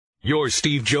Your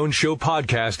Steve Jones Show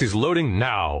podcast is loading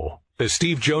now. The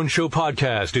Steve Jones Show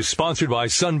podcast is sponsored by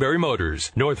Sunbury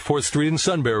Motors, North 4th Street in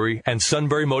Sunbury, and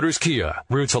Sunbury Motors Kia,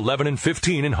 routes 11 and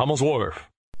 15 in Hummel's Wharf.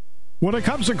 When it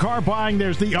comes to car buying,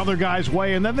 there's the other guy's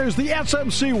way, and then there's the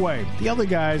SMC way. The other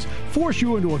guys force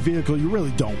you into a vehicle you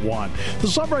really don't want. The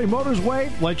Sunbury Motors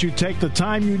way lets you take the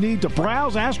time you need to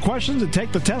browse, ask questions, and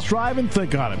take the test drive and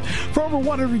think on it. For over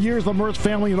 100 years, the Mertz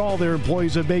family and all their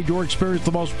employees have made your experience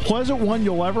the most pleasant one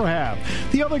you'll ever have.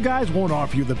 The other guys won't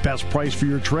offer you the best price for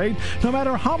your trade, no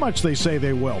matter how much they say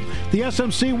they will. The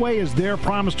SMC way is their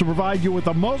promise to provide you with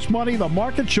the most money the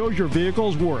market shows your vehicle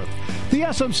is worth. The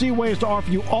SMC way is to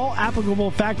offer you all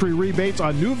applicable factory rebates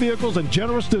on new vehicles and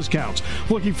generous discounts.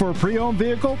 Looking for a pre-owned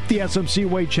vehicle? The SMC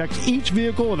way checks each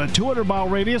vehicle in a 200-mile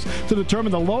radius to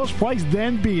determine the lowest price,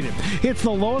 then beat it. It's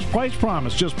the lowest price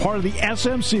promise, just part of the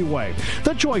SMC way.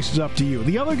 The choice is up to you.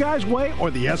 The other guy's way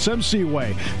or the SMC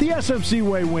way. The SMC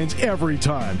way wins every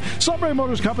time. Sunbury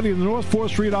Motors Company in the North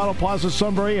 4th Street Auto Plaza,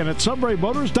 Sunbury, and at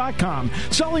sunburymotors.com.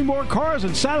 Selling more cars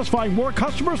and satisfying more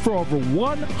customers for over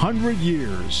 100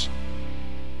 years.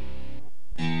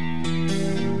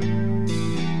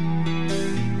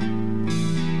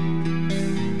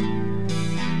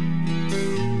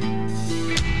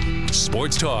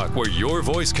 Sports talk where your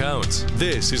voice counts.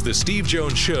 This is the Steve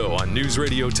Jones Show on News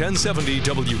Radio 1070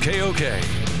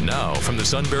 WKOK. Now from the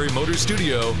Sunbury Motors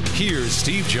Studio, here's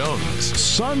Steve Jones.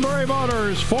 Sunbury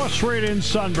Motors, 4th Street in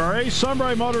Sunbury.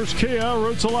 Sunbury Motors Kia,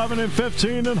 routes 11 and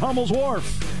 15 in Hummel's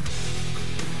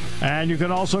Wharf. And you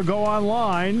can also go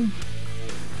online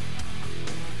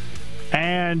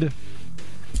and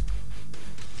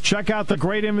check out the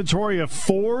great inventory of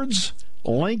Fords,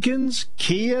 Lincolns,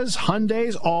 Kias,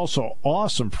 Hyundais, also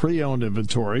awesome pre-owned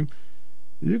inventory.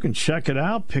 You can check it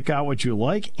out, pick out what you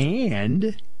like,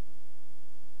 and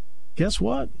guess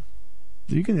what?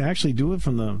 You can actually do it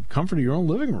from the comfort of your own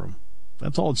living room.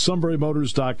 That's all at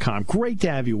sunburymotors.com. Great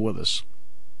to have you with us.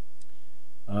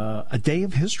 A day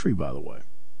of history, by the way.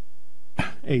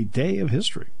 A day of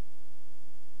history.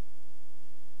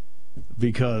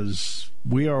 Because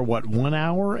we are, 1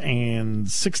 hour and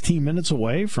 16 minutes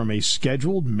away from a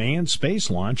scheduled manned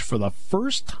space launch for the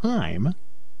first time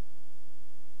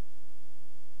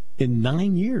in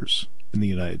 9 years in the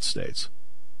United States.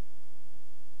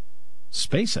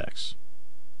 SpaceX.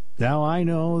 Now, I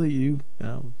know that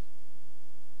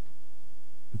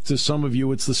to some of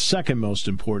you, it's the second most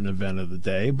important event of the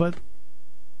day, but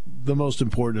the most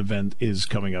important event is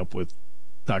coming up with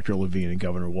Dr. Levine and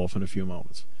Governor Wolf in a few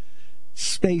moments.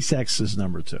 SpaceX is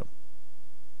number 2.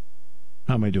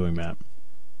 How am I doing, Matt?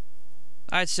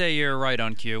 I'd say you're right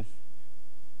on cue.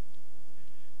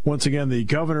 Once again, the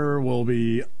governor will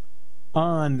be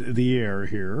on the air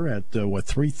here at,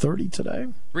 3:30 today?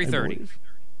 3:30.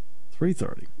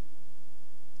 3:30.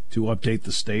 To update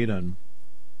the state on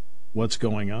what's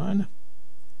going on.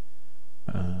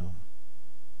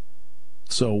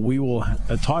 So we will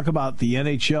talk about the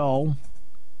NHL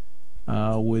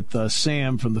with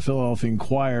Sam from the Philadelphia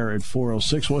Inquirer at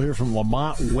 4:06. We'll hear from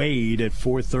Lamont Wade at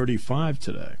 4:35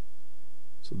 today.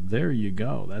 So there you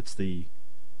go. That's the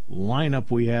lineup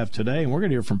we have today. And we're going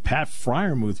to hear from Pat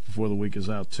Fryermuth before the week is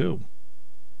out, too.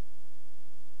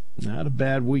 Not a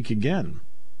bad week again.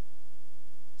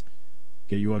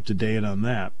 Get you up to date on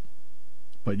that.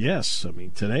 But yes, I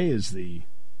mean, today is the,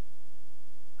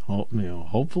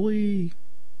 hopefully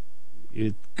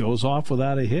it goes off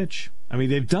without a hitch. I mean,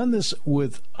 they've done this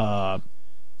with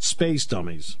space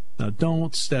dummies. Now,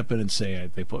 don't step in and say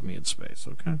they put me in space,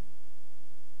 okay?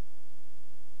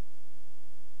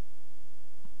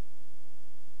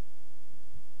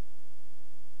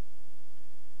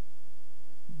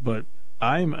 But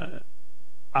I'm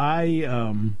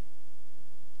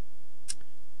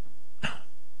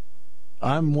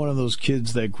one of those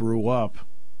kids that grew up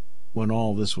when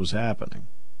all this was happening.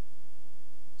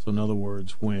 So in other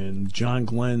words, when John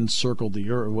Glenn circled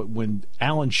the Earth, when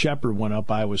Alan Shepard went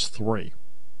up, I was 3.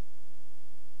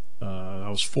 I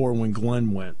was 4 when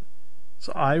Glenn went.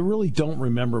 So I really don't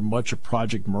remember much of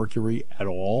Project Mercury at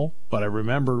all, but I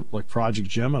remember like Project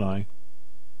Gemini,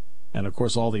 and of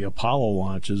course all the Apollo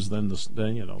launches. Then there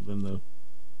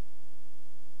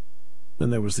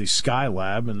was the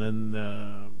Skylab, and then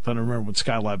I remember when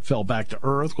Skylab fell back to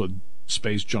Earth with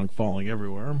space junk falling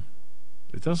everywhere.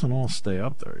 It doesn't all stay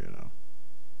up there,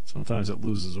 Sometimes it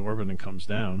loses orbit and comes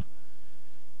down.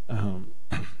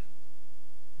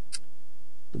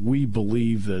 We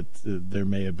believe that there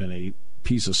may have been a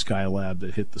piece of Skylab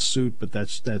that hit the suit, but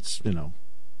that's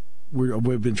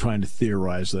we've been trying to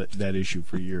theorize that issue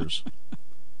for years.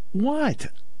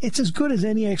 What? It's as good as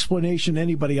any explanation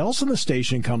anybody else on the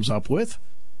station comes up with.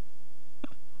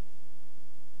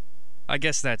 I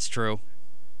guess that's true.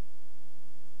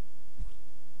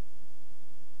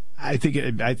 I think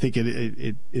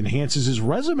it enhances his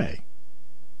resume.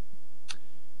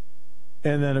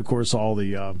 And then, of course, all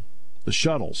the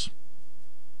shuttles.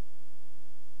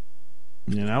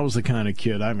 And I was the kind of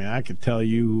kid. I mean, I could tell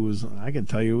you who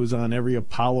was on every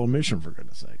Apollo mission, for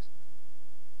goodness sakes.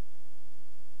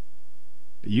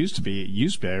 It used to be.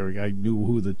 I knew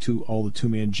who all the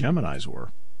two-man Geminis were.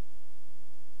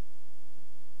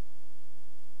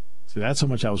 So that's how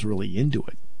much I was really into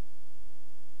it.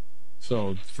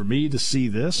 So for me to see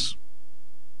this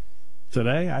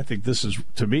today, I think this is,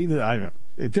 to me,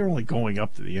 they're only going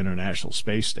up to the International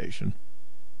Space Station,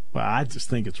 but I just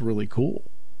think it's really cool.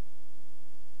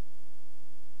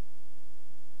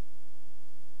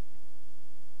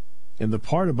 And the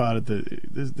part about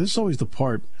it, this is always the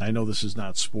part, I know this is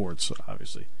not sports,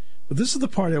 obviously, but this is the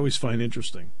part I always find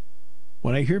interesting.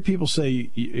 When I hear people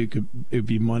say it'd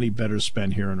be money better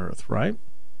spent here on Earth, right?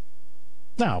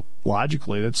 Now,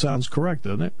 logically, that sounds correct,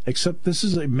 doesn't it? Except this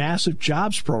is a massive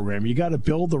jobs program. You got to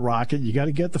build the rocket. You got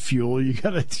to get the fuel. You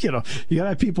got to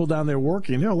have people down there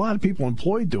working. There are a lot of people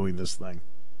employed doing this thing.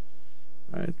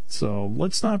 Right? So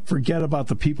let's not forget about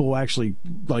the people who actually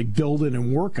build it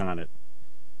and work on it.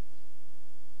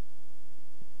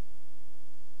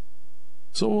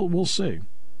 So we'll see.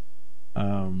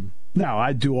 Now,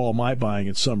 I do all my buying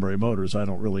at Sunbury Motors. I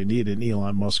don't really need an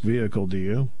Elon Musk vehicle, do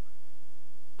you?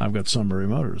 I've got Sunbury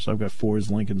Motors. I've got Fords,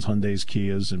 Lincolns, Hyundais,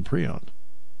 Kias, and pre-owned.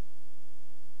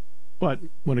 But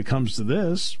when it comes to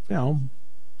this,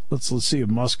 let's see if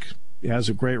Musk has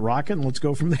a great rocket, and let's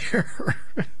go from there.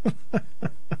 But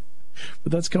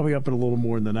that's coming up in a little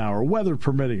more than an hour. Weather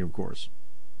permitting, of course.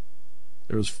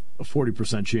 There's a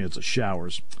 40% chance of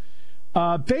showers.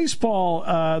 Baseball,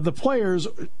 the players,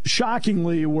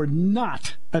 shockingly, were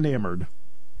not enamored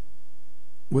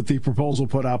with the proposal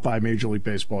put out by Major League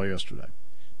Baseball yesterday.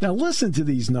 Now, listen to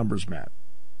these numbers, Matt.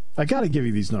 I got to give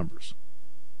you these numbers.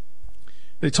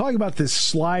 They talk about this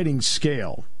sliding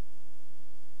scale.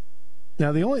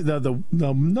 Now, the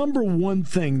number one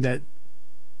thing that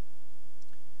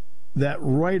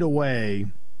right away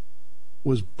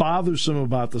was bothersome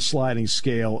about the sliding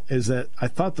scale is that I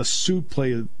thought the suit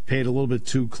paid a little bit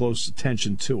too close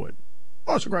attention to it.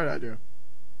 Oh, it's a great idea.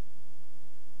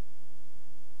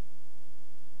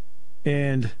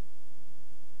 And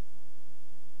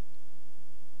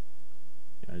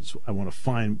I want to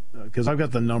find, because I've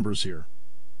got the numbers here.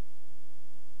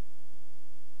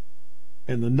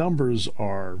 And the numbers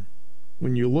are,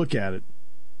 when you look at it,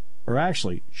 are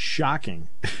actually shocking.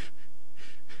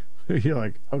 You're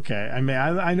like, okay, I mean,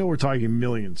 I know we're talking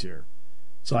millions here.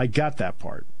 So I got that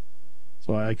part.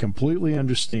 So I completely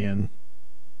understand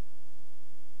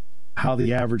how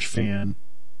the average fan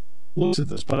looks at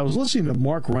this. But I was listening to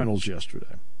Mark Reynolds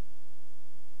yesterday.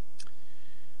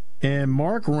 And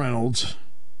Mark Reynolds,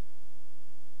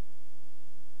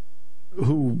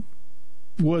 who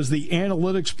was the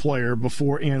analytics player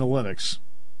before analytics,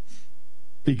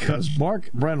 because Mark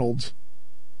Reynolds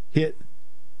hit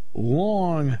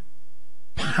long,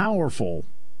 powerful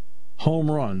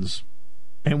home runs,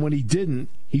 and when he didn't,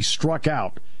 he struck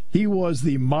out. He was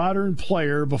the modern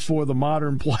player before the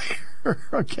modern player.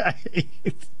 Okay,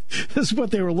 this is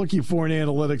what they were looking for in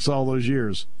analytics all those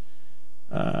years.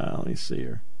 Let me see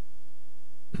here.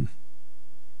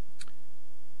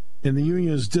 And the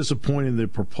union is disappointed in the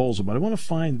proposal, but I want to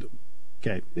find.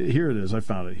 Okay, here it is. I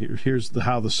found it. Here's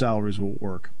how the salaries will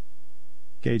work.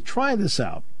 Okay, try this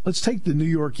out. Let's take the New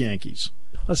York Yankees.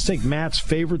 Let's take Matt's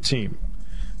favorite team.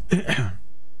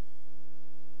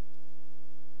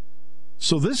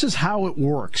 So this is how it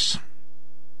works.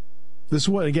 This is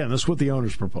what the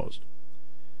owners proposed.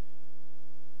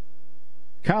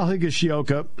 Kyle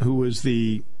Higashioka, who is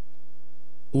the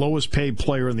lowest paid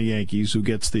player in the Yankees, who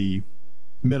gets the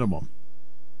minimum,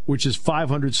 which is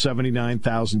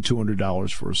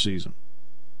 $579,200 for a season.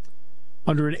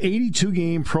 Under an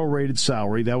 82-game prorated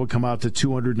salary, that would come out to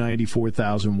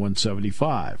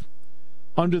 $294,175.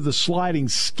 Under the sliding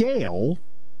scale,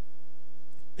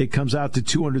 it comes out to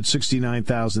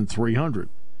 $269,300.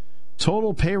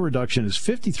 Total pay reduction is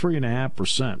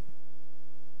 53.5%.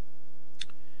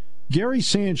 Gary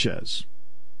Sanchez.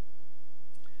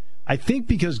 I think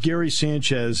because Gary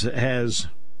Sanchez has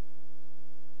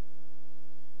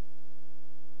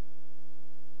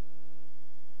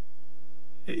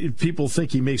people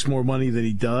think he makes more money than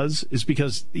he does is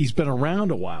because he's been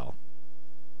around a while.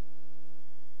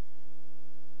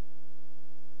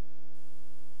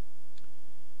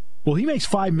 Well, he makes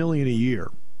 $5 million a year.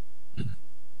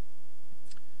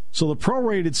 So the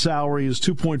prorated salary is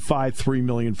 $2.53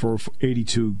 million for an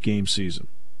 82-game season.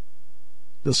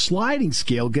 The sliding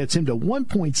scale gets him to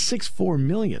 $1.64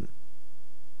 million.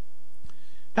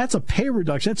 That's a pay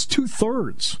reduction. That's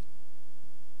 2/3.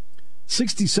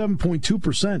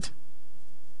 67.2%.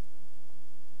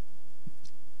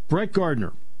 Brett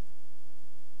Gardner.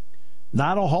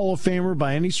 Not a Hall of Famer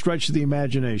by any stretch of the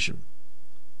imagination,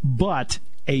 but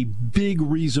a big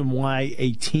reason why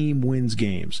a team wins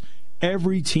games.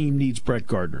 Every team needs Brett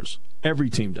Gardners. Every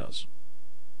team does.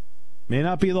 May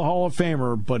not be the Hall of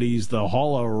Famer, but he's the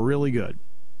Hall of really good.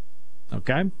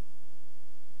 Okay?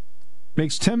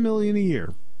 Makes $10 million a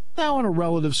year. Now, on a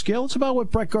relative scale, it's about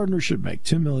what Brett Gardner should make,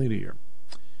 $10 million a year.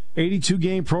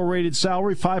 82-game prorated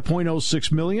salary,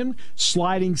 $5.06 million.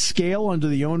 Sliding scale under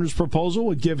the owner's proposal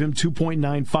would give him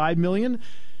 $2.95 million.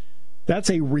 That's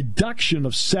a reduction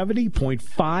of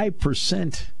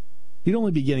 70.5%. He'd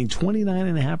only be getting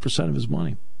 29.5% of his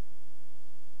money.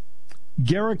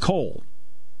 Garrett Cole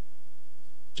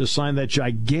just signed that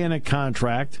gigantic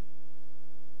contract.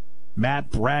 Matt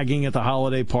bragging at the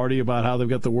holiday party about how they've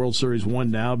got the World Series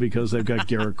won now because they've got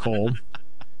Garrett Cole.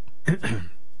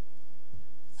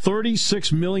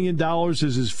 $36 million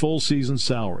is his full season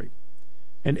salary.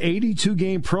 An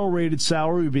 82-game prorated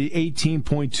salary would be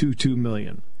 $18.22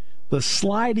 million. The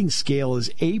sliding scale is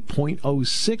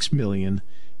 $8.06 million.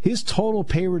 His total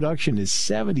pay reduction is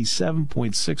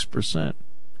 77.6%.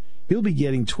 He'll be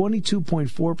getting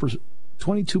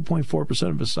 22.4%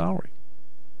 of his salary.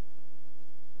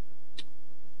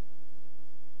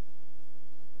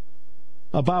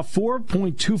 About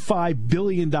 $4.25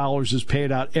 billion is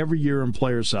paid out every year in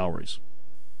player salaries.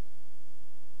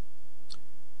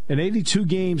 An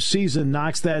 82-game season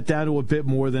knocks that down to a bit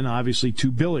more than, obviously,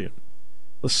 $2 billion.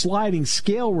 The sliding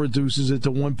scale reduces it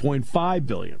to $1.5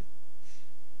 billion.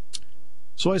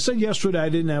 So I said yesterday I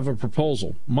didn't have a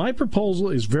proposal. My proposal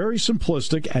is very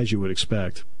simplistic, as you would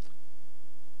expect.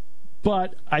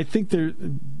 But I think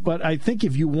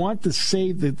if you want to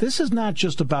save that, this is not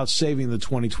just about saving the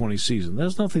 2020 season.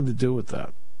 There's nothing to do with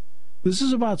that. This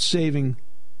is about saving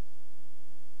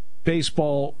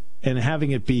baseball and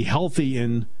having it be healthy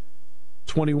in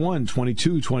 21,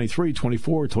 22, 23,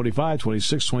 24, 25,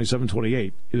 26, 27,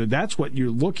 28. That's what you're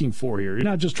looking for here. You're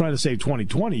not just trying to save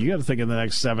 2020. You got to think in the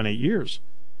next 7, 8 years.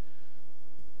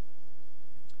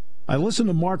 I listened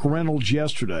to Mark Reynolds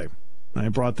yesterday, and I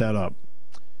brought that up.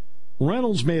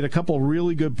 Reynolds made a couple of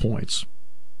really good points,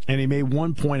 and he made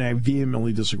one point I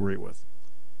vehemently disagree with.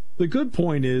 The good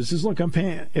point is look, I'm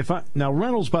paying. Now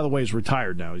Reynolds, by the way, is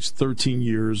retired now. He's 13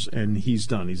 years, and he's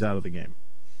done. He's out of the game.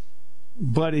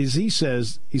 But as he said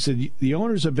the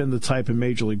owners have been the type in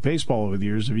Major League Baseball over the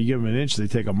years. If you give them an inch, they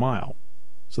take a mile.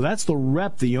 So that's the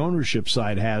rep the ownership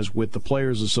side has with the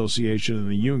Players Association and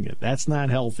the union. That's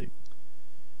not healthy.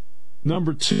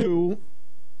 Number two,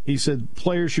 he said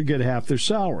players should get half their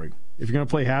salary. If you're going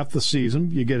to play half the season,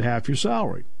 you get half your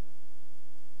salary.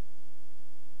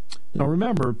 Now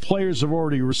remember, players have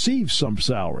already received some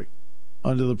salary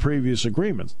under the previous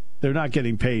agreement. They're not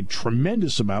getting paid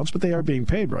tremendous amounts, but they are being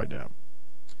paid right now.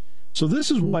 So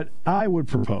this is what I would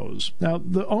propose. Now,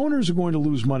 the owners are going to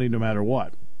lose money no matter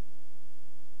what.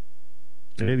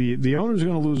 Okay, the owners are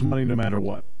going to lose money no matter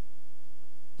what.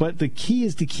 But the key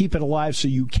is to keep it alive so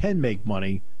you can make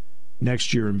money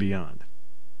next year and beyond.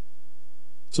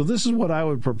 So this is what I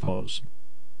would propose.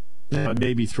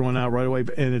 Maybe thrown out right away,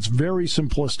 and it's very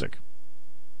simplistic.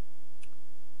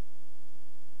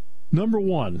 Number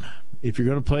one, if you're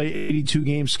going to play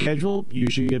 82-game schedule, you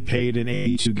should get paid an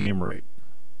 82-game rate.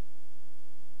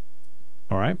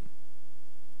 All right?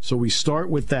 So we start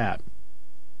with that.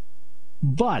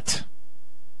 But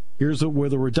here's where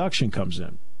the reduction comes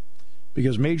in.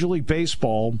 Because Major League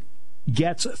Baseball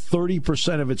gets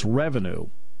 30% of its revenue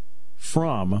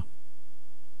from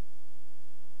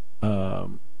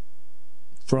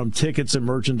tickets and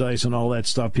merchandise and all that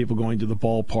stuff, people going to the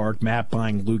ballpark, Matt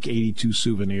buying Luke 82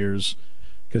 souvenirs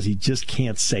because he just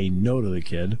can't say no to the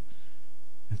kid.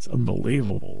 It's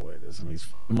unbelievable. He's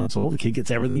 5 months old. The kid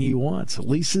gets everything he wants.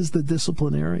 Lisa's the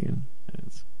disciplinarian.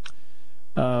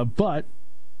 But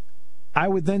I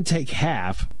would then take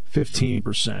half,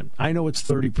 15%. I know it's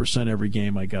 30% every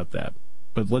game. I got that.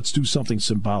 But let's do something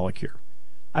symbolic here.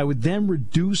 I would then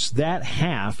reduce that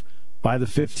half by the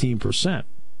 15%.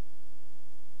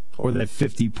 Or that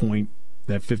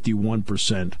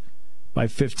 51% by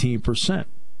 15%.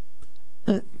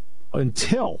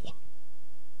 Until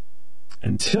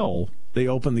they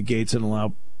open the gates and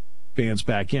allow fans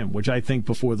back in, which I think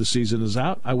before the season is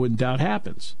out, I wouldn't doubt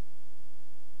happens.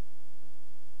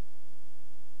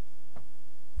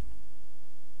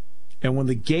 And when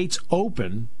the gates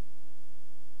open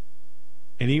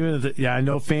And even if I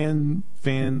know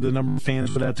the number of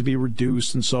fans would have to be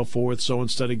reduced and so forth. So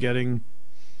instead of getting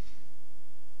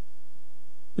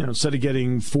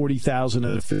 40,000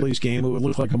 at a Phillies game, it would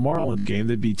look like a Marlins game.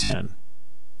 There'd be 10,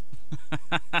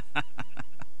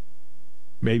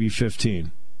 maybe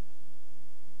 15.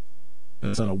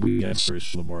 That's on a weekend series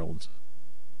for the Marlins.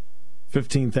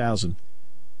 15,000.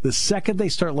 The second they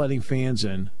start letting fans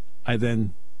in, I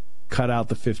then cut out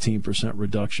the 15%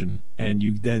 reduction, and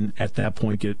you then at that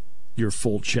point get your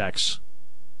full checks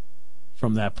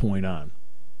from that point on.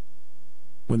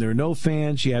 When there are no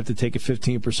fans, you have to take a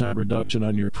 15% reduction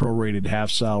on your prorated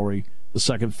half salary. The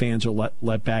second fans are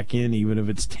let back in, even if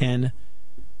it's 10,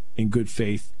 in good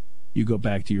faith, you go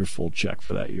back to your full check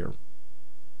for that year.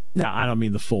 Now, I don't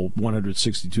mean the full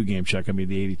 162-game check. I mean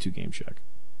the 82-game check.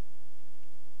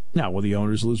 Now, will the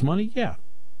owners lose money? Yeah.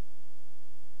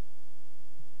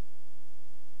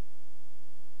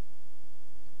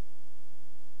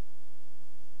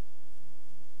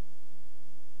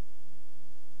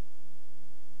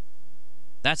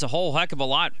 That's a whole heck of a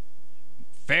lot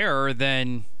fairer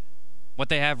than what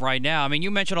they have right now. I mean, you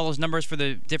mentioned all those numbers for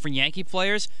the different Yankee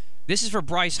players. This is for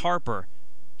Bryce Harper.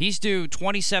 He's due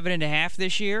 $27.5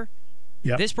 this year.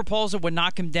 Yep. This proposal would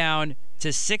knock him down to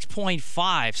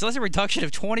 6.5. So that's a reduction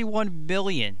of $21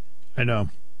 million. I know.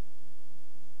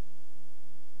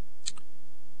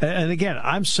 And again,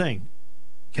 I'm saying,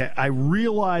 okay, I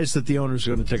realize that the owners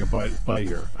are going to take a bite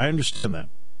here. I understand that.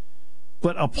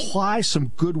 But apply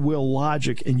some goodwill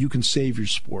logic, and you can save your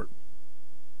sport.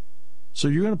 So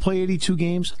you're going to play 82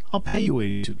 games? I'll pay you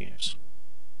 82 games.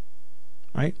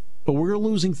 Right? But we're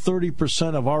losing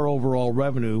 30% of our overall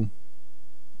revenue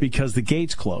because the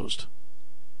gate's closed.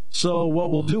 So what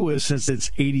we'll do is, since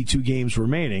it's 82 games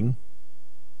remaining,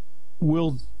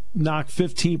 we'll knock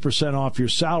 15% off your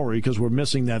salary because we're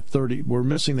missing that 30. We're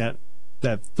missing that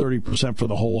 30% for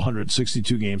the whole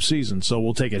 162 game season. So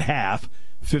we'll take it half,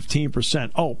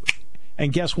 15%. Oh,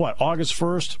 and guess what? August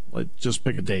 1st, let's just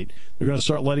pick a date. They're going to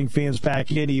start letting fans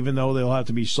back in, even though they'll have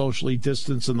to be socially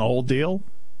distanced in the whole deal.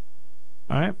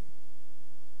 All right.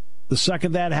 The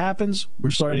second that happens,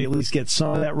 we're starting to at least get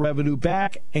some of that revenue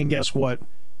back. And guess what?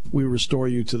 We restore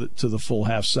you to the full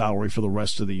half salary for the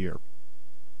rest of the year.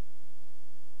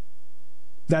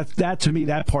 That to me,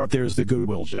 that part there is the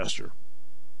goodwill gesture.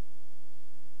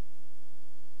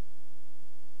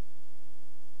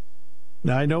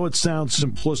 Now, I know it sounds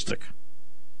simplistic.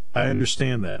 I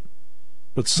understand that.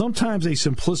 But sometimes a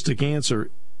simplistic answer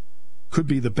could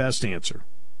be the best answer.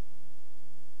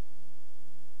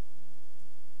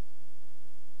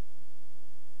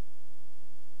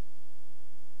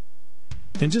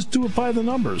 And just do it by the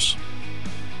numbers.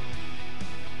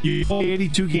 You play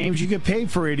 82 games, you get paid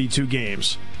for 82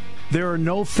 games. There are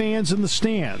no fans in the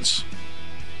stands.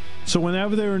 So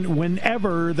whenever there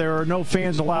are no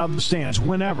fans allowed in the stands,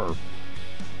 whenever,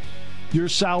 your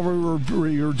salary will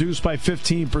be reduced by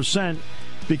 15%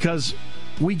 because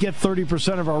we get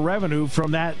 30% of our revenue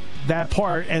from that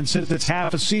part, and since it's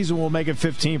half a season, we'll make it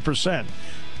 15%.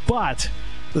 But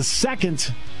the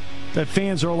second that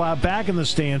fans are allowed back in the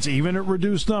stands, even at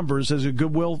reduced numbers, as a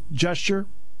goodwill gesture,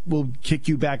 will kick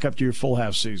you back up to your full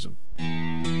half season.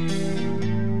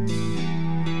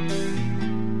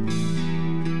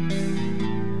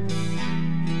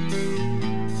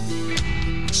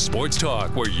 Sports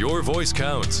talk where your voice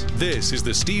counts. This is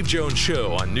the Steve Jones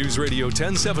Show on News Radio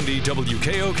 1070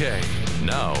 WKOK.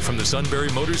 Now, from the Sunbury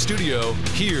Motors Studio,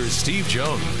 here's Steve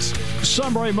Jones.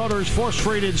 Sunbury Motors, 4th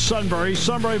Street in Sunbury.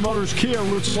 Sunbury Motors Kia,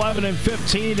 routes 11 and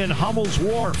 15 in Hummel's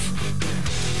Wharf.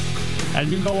 And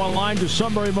you can go online to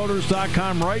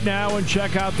sunburymotors.com right now and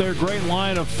check out their great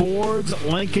line of Fords,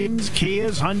 Lincolns,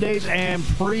 Kias, Hyundais, and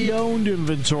pre-owned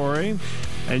inventory.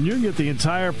 And you can get the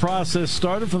entire process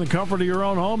started from the comfort of your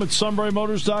own home at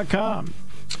sunburymotors.com.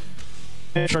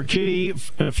 And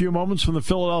Carchidi in a few moments from the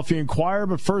Philadelphia Inquirer.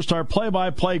 But first, our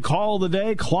play-by-play call of the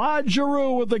day. Claude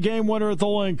Giroux with the game winner at the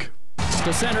link.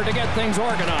 To center to get things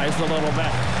organized a little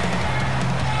bit.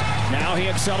 Now he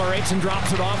accelerates and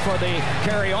drops it off for the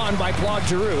carry on by Claude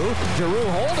Giroux. Giroux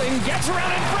holding, gets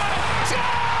around in front. Score!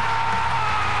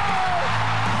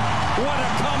 What a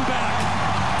comeback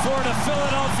for the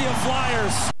Philadelphia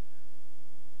Flyers.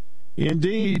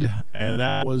 Indeed. And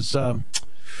that was the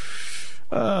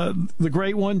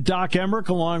great one, Doc Emmerich,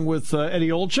 along with Eddie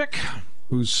Olczyk,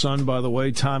 whose son, by the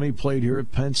way, Tommy, played here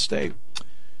at Penn State.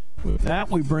 With that,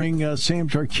 we bring Sam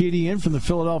Carchidi in from the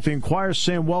Philadelphia Inquirer.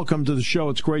 Sam, welcome to the show.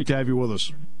 It's great to have you with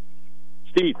us.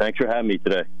 Steve, thanks for having me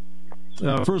today.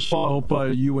 First of all, I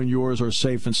hope you and yours are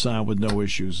safe and sound with no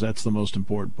issues. That's the most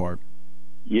important part.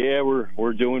 Yeah,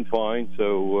 we're doing fine.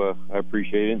 So I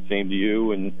appreciate it. Same to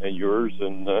you and yours.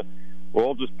 And we're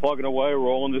all just plugging away. We're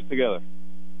all in this together.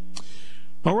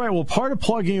 All right, well, part of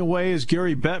plugging away is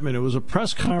Gary Bettman. It was a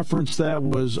press conference that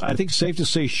was, I think, safe to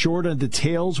say short on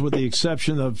details, with the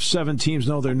exception of 7 teams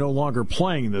know they're no longer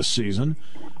playing this season.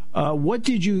 What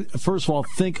did you, first of all,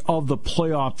 think of the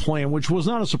playoff plan, which was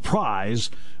not a surprise,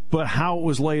 but how it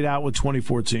was laid out with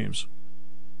 24 teams?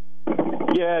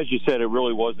 Yeah, as you said, it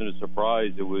really wasn't a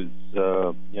surprise. It was,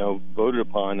 voted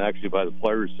upon actually by the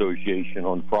Players Association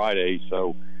on Friday,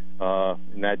 so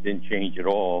and that didn't change at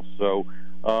all. So,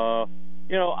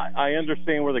 I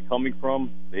understand where they're coming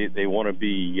from. They want to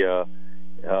be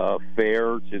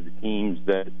fair to the teams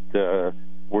that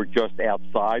were just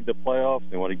outside the playoffs.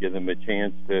 They want to give them a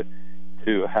chance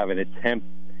to have an attempt.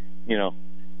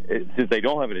 Since they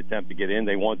don't have an attempt to get in,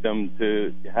 they want them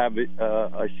to have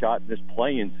a shot in this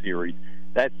play-in series.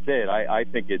 That said, I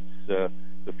think it's the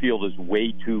field is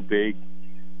way too big.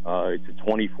 It's a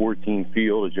 2014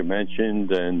 field, as you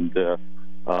mentioned, and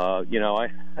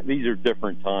these are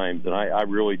different times, and I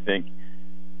really think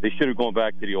they should have gone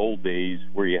back to the old days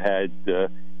where you had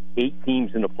 8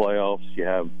 teams in the playoffs. You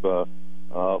have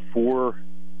 4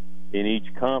 in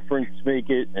each conference make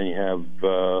it, and you have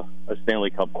a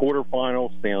Stanley Cup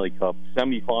quarterfinal, Stanley Cup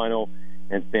semifinal,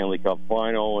 and Stanley Cup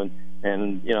final.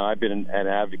 And I've been an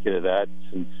advocate of that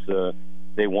since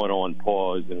they went on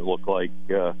pause, and it looked like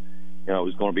it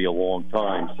was going to be a long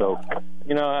time. So,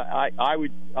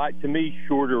 to me,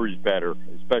 shorter is better,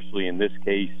 especially in this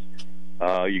case.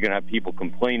 You're going to have people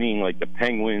complaining, like the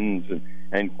Penguins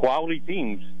and quality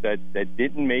teams that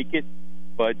didn't make it.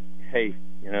 But hey,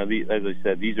 as I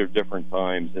said, these are different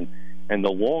times, and the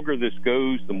longer this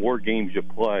goes, the more games you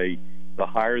play, the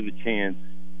higher the chance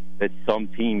that some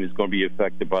team is going to be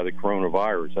affected by the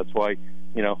coronavirus. That's why,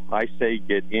 I say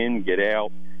get in, get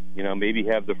out. Maybe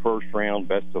have the first round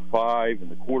best of 5 and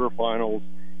the quarterfinals,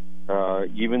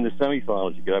 even the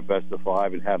semifinals. You could have best of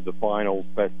 5 and have the finals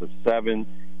best of 7.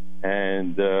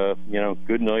 And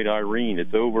good night, Irene.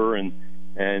 It's over, and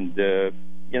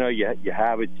you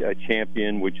have a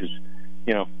champion, which is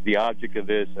the object of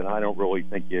this. And I don't really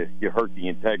think you hurt the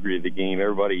integrity of the game.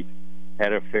 Everybody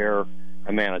had a fair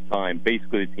amount of time.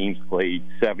 Basically, the teams played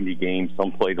 70 games.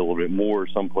 Some played a little bit more,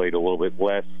 some played a little bit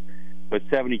less. But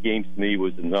 70 games to me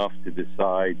was enough to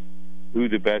decide who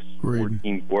the best 4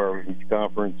 teams were in each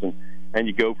conference, and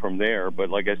you go from there. But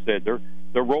like I said, they're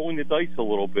rolling the dice a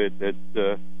little bit that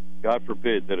God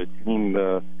forbid that a team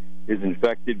is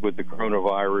infected with the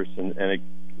coronavirus, and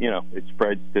it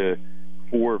spreads to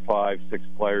 4, 5, 6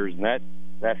 players, and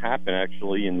that happened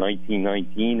actually in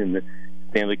 1919 in the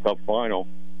Stanley Cup final.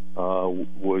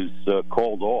 Was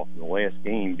called off in the last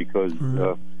game because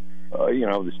the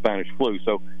Spanish flu.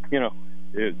 So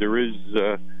there is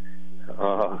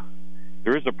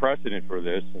a precedent for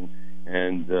this,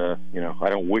 and I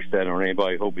don't wish that on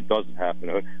anybody. I hope it doesn't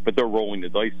happen. But they're rolling the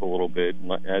dice a little bit.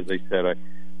 And as I said,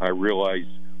 I realize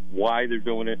why they're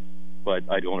doing it, but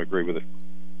I don't agree with it.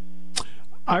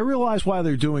 I realize why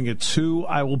they're doing it too.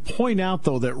 I will point out,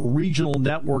 though, that regional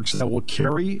networks that will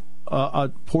carry a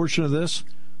portion of this,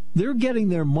 they're getting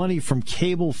their money from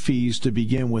cable fees to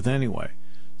begin with anyway.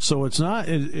 So it's not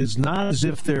as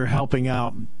if they're helping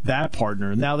out that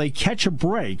partner. Now, they catch a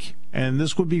break, and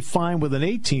this would be fine with an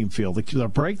 8-team field. The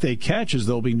break they catch is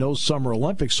there'll be no Summer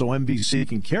Olympics, so NBC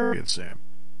can carry it, Sam.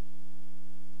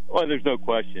 Well, there's no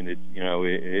question.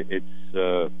 It's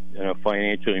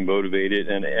financially motivated,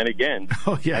 and again,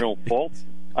 I don't fault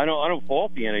the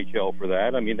NHL for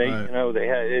that. I mean,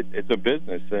 it's a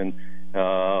business, and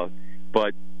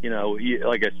but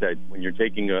like I said, when you're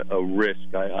taking a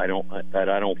risk, I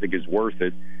don't think is worth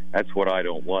it. That's what I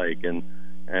don't like, and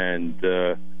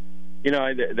they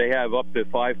have up to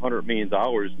 $500 million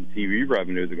in TV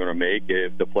revenue they're going to make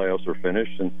if the playoffs are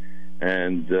finished,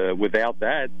 and without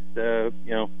that,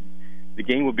 the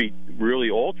game would be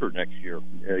really altered next year.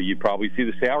 You'd probably see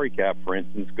the salary cap, for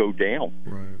instance, go down,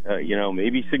 right.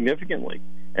 Maybe significantly.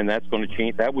 And that's going to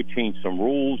change. That would change some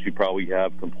rules. You probably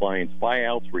have compliance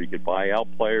buyouts where you could buy out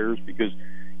players because,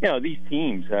 these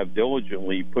teams have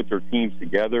diligently put their teams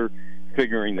together,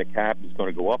 figuring the cap is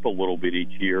going to go up a little bit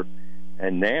each year.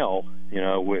 And now,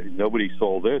 nobody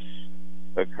saw this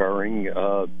occurring.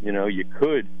 You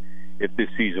could, if this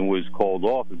season was called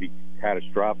off, it'd be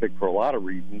catastrophic for a lot of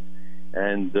reasons.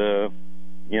 And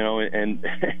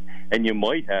and you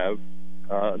might have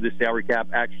the salary cap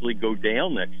actually go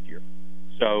down next year.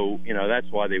 So, that's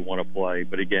why they want to play.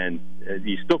 But again,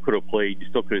 you still could have played. You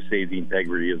still could have saved the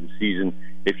integrity of the season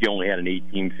if you only had an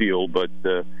 8-team field. But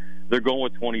they're going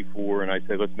with 24, and I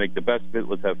say let's make the best of it.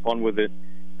 Let's have fun with it.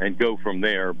 go from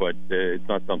there. But it's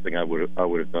not something I would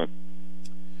have done.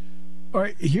 All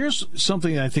right, here's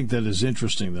something I think that is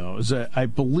interesting, though, is that I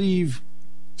believe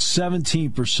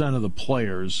 17% of the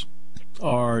players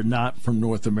are not from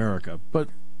North America. But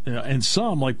and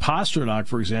some, like Pasternak,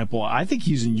 for example, I think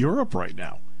he's in Europe right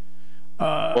now. There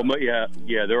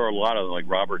are a lot of them, like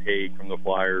Robert Haig from the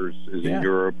Flyers is in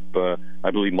Europe.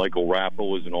 I believe Michael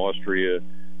Raffl is in Austria.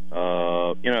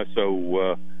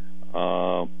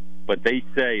 But they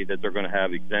say that they're going to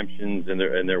have exemptions, and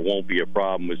there won't be a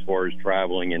problem as far as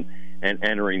traveling and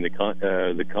entering the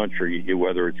country,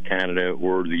 whether it's Canada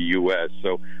or the U.S.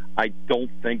 So I don't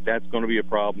think that's going to be a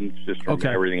problem, just from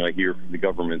everything I hear from the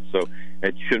government. So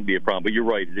it shouldn't be a problem. But you're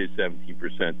right, it is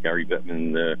 17%. Gary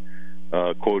Bettman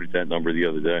quoted that number the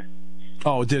other day.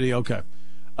 Oh, did he? Okay.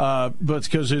 But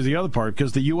because there's the other part,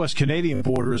 because the U.S.-Canadian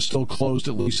border is still closed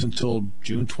at least until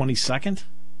June 22nd,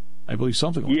 I believe,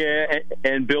 something like that. Yeah,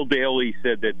 and Bill Daly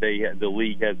said that the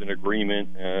league has an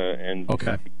agreement, and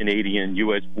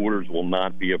Canadian-U.S. borders will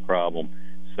not be a problem.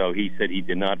 So he said he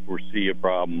did not foresee a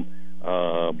problem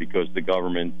because the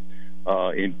governments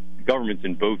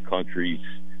in both countries,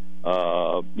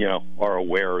 are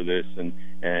aware of this,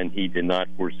 and he did not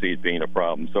foresee it being a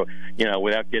problem. So,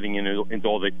 without getting into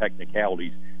all the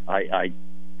technicalities, I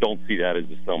don't see that as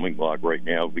a stumbling block right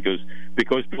now because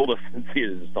Bill doesn't see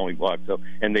it as a stumbling block. So,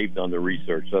 and they've done the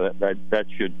research, so that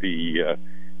shouldn't be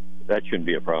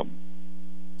a problem.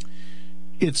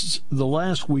 It's the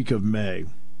last week of May,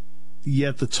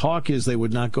 yet the talk is they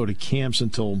would not go to camps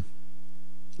until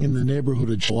in the neighborhood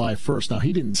of July 1st. Now,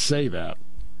 he didn't say that,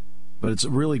 but it's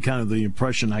really kind of the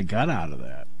impression I got out of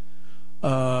that.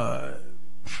 Are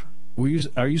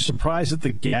you surprised at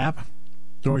the gap?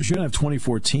 Or if you have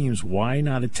 24 teams, why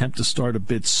not attempt to start a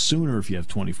bit sooner if you have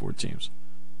 24 teams?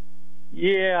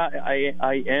 Yeah,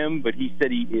 I am, but he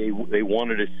said they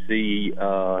wanted to see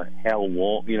how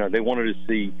long. They wanted to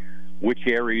see which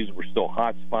areas were still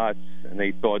hot spots, and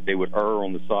they thought they would err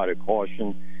on the side of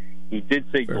caution. He did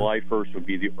say July 1st would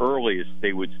be the earliest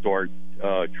they would start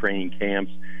training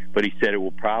camps, but he said it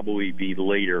will probably be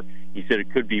later. He said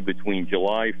it could be between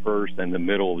July 1st and the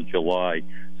middle of July.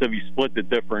 So if you split the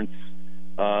difference,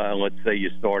 let's say you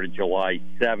started July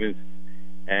 7th,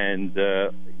 and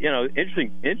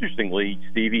interestingly,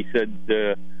 Steve, he said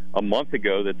a month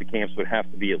ago that the camps would have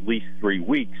to be at least 3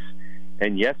 weeks,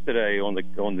 and yesterday on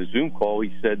the Zoom call,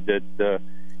 he said that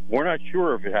we're not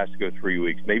sure if it has to go 3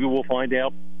 weeks. Maybe we'll find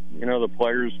out. The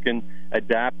players can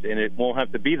adapt, and it won't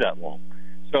have to be that long.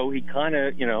 So he kind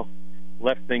of,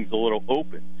 left things a little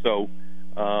open. So,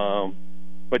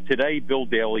 but today, Bill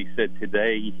Daly said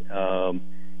today.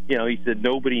 He said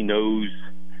nobody knows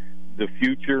the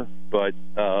future, but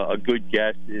a good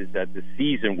guess is that the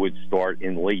season would start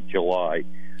in late July.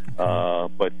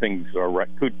 But things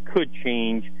could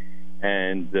change,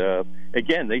 and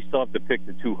again, they still have to pick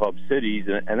the two hub cities,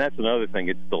 and that's another thing.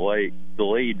 It's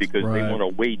delayed because they want to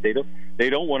wait. They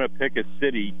don't want to pick a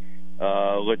city.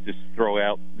 Let's just throw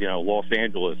out Los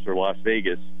Angeles or Las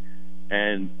Vegas,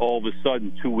 and all of a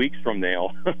sudden 2 weeks from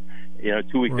now.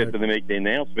 2 weeks after they make the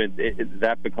announcement,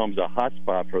 that becomes a hot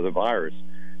spot for the virus.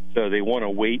 So they want to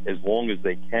wait as long as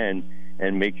they can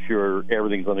and make sure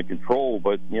everything's under control.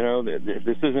 But,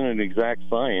 this isn't an exact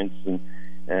science.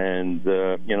 And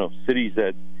cities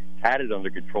that had it under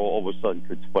control all of a sudden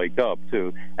could spike up,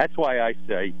 too. That's why I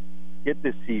say get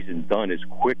this season done as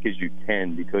quick as you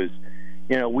can because,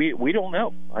 we don't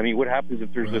know. I mean, what happens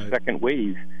if there's a second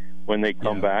wave when they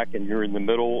come back and you're in the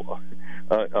middle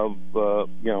of the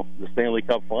Stanley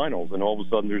Cup Finals, and all of a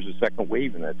sudden there's a second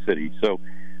wave in that city. So,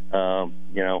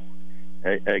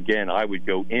 again, I would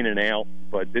go in and out,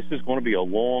 but this is going to be a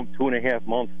long 2.5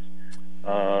 months,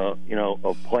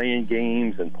 of playing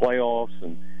games and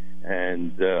playoffs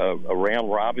and a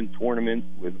round-robin tournament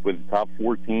with the top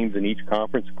 4 teams in each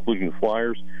conference, including the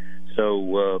Flyers.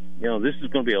 So, this is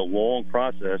going to be a long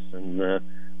process, and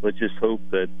let's just hope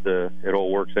that it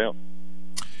all works out.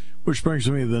 Which brings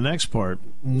me to the next part.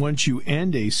 Once you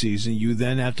end a season, you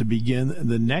then have to begin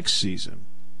the next season.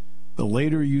 The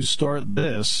later you start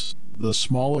this, the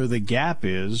smaller the gap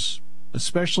is,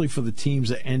 especially for the teams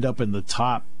that end up in the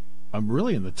top,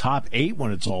 really in the top 8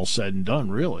 when it's all said and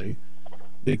done, really.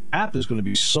 The gap is going to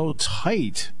be so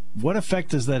tight. What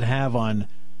effect does that have on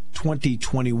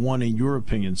 2021, in your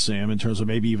opinion, Sam, in terms of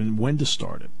maybe even when to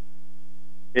start it?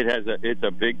 It's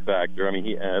a big factor. I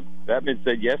mean, Batman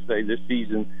said yesterday this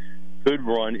season could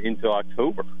run into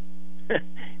October.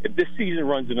 If this season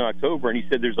runs in October, and he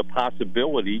said there's a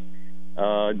possibility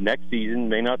next season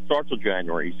may not start till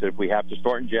January. He said if we have to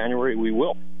start in January, we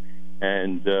will.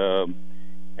 And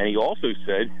he also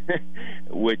said,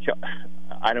 which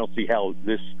I don't see how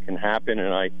this can happen,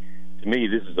 and to me,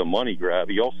 this is a money grab.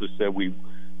 He also said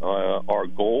our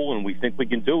goal, and we think we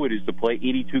can do it, is to play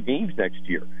 82 games next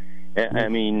year. I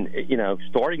mean,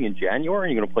 starting in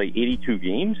January, you're going to play 82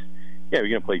 games. Yeah, you're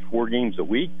going to play 4 games a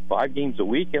week, 5 games a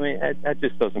week. I mean, that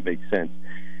just doesn't make sense.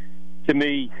 To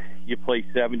me, you play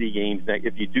 70 games.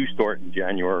 If you do start in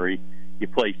January, you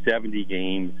play 70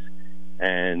 games,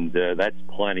 and that's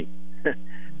plenty.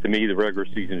 To me, the regular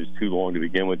season is too long to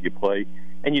begin with. You play,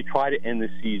 and you try to end the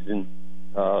season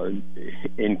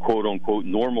in quote-unquote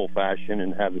normal fashion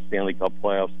and have the Stanley Cup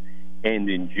playoffs end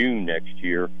in June next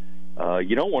year.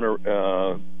 You don't want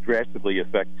to drastically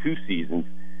affect 2 seasons,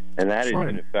 and that is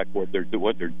in effect what they're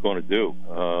going to do.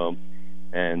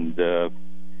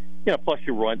 Plus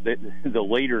you run the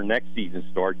later next season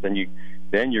starts, then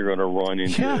you're going to run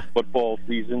into football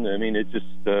season. I mean, it just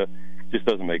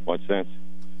doesn't make much sense.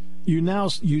 You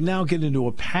now get into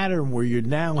a pattern where you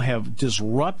now have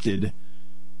disrupted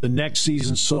the next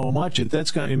season so much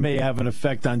that it may have an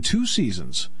effect on 2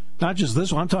 seasons, not just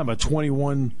this one. I'm talking about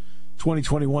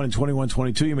 2021 and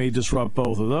 21-22. You may disrupt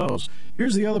both of those.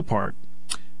 Here's the other part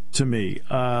to me,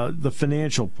 the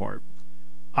financial part.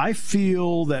 I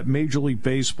feel that Major League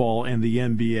Baseball and the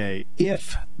NBA,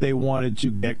 if they wanted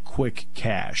to get quick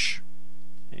cash,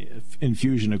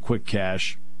 infusion of quick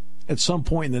cash, at some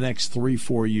point in the next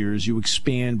 3-4 years, you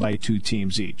expand by 2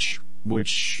 teams each,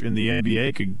 which in the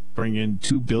NBA could bring in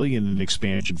 $2 billion in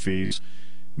expansion fees.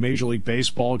 Major League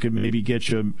Baseball could maybe get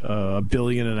you $1.5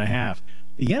 billion.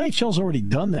 The NHL's already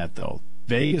done that, though.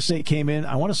 Vegas, they came in,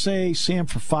 I want to say, Sam,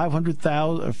 for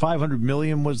 $500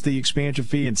 million was the expansion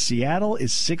fee, and Seattle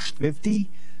is $650,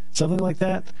 something like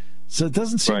that. So it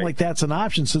doesn't seem like that's an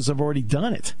option since they've already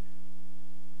done it.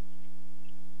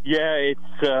 Yeah,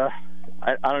 it's.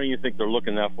 I don't even think they're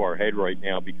looking that far ahead right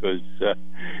now because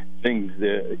things,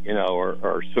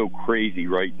 are so crazy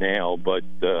right now. But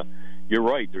you're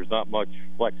right. There's not much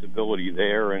flexibility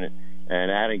there, and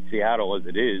adding Seattle as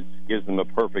it is gives them a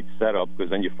perfect setup because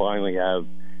then you finally have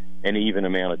an even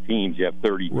amount of teams. You have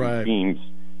 32 teams.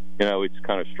 It's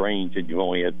kind of strange that you've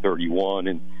only had 31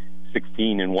 and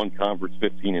 16 in one conference,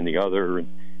 15 in the other,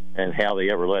 and how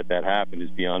they ever let that happen is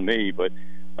beyond me. But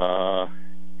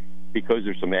because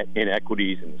there's some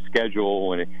inequities in the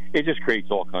schedule, and it just creates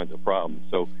all kinds of problems.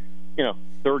 So,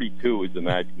 32 is the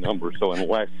magic number. So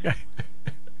unless, a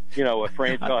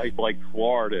franchise like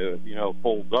Florida,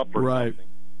 folds up or something,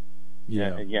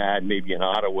 and you add maybe an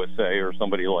Ottawa, say, or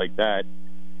somebody like that.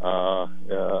 I'm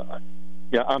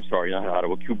sorry, not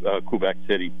Ottawa, Quebec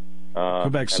City.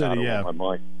 Quebec City,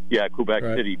 Quebec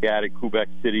City. If you added Quebec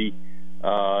City,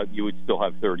 you would still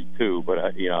have 32, but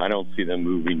I don't see them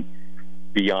moving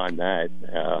beyond that.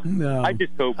 No. I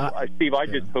just hope, Steve,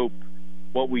 just hope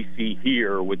what we see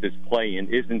here with this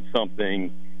play-in isn't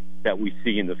something that we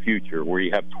see in the future where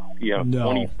you have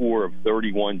 24 of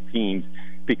 31 teams,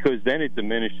 because then it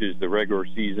diminishes the regular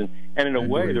season. And in a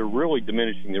way, they're really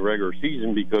diminishing the regular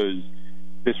season because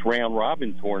this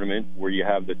round-robin tournament where you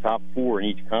have the top 4 in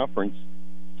each conference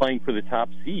playing for the top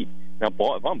seed. Now,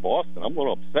 if I'm Boston, I'm a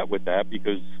little upset with that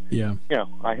because,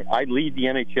 I lead the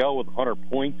NHL with 100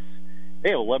 points. They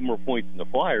have 11 more points than the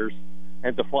Flyers,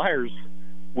 and the Flyers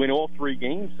win all 3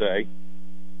 games, say,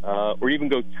 or even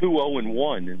go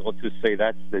 2-0-1, and let's just say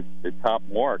that's the top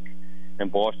mark,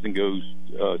 and Boston goes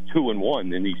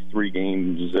 2-1 in these 3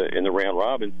 games in the round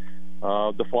robin.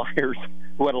 The Flyers,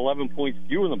 who had 11 points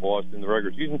fewer than Boston in the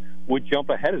regular season, would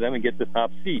jump ahead of them and get the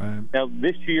top seed. Now,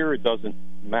 this year it doesn't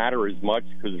matter as much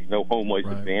because there's no home ice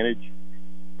advantage,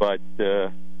 but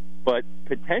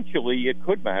potentially it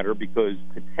could matter because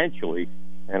potentially,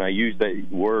 and I use that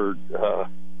word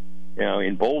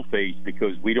in boldface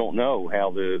because we don't know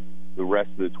how the rest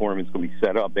of the tournament's going to be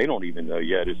set up. They don't even know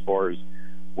yet as far as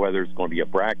whether it's going to be a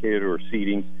bracket or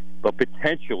seeding. But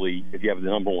potentially, if you have the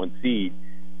number 1 seed,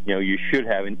 you should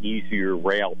have an easier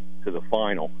route to the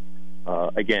final.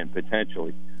 Again,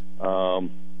 potentially.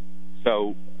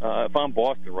 So if I'm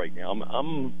Boston right now,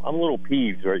 I'm a little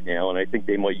peeved right now, and I think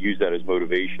they might use that as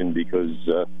motivation because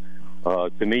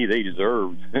to me they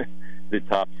deserved the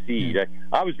top seed.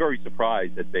 I was very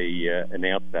surprised that they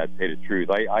announced that, to tell you the truth.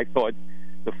 I thought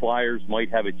the Flyers might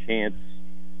have a chance,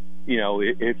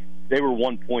 if they were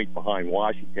 1 point behind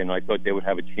Washington, I thought they would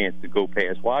have a chance to go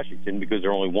past Washington because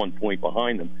they're only 1 point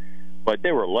behind them. But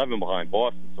they were 11 behind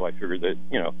Boston, so I figured that,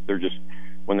 they're just,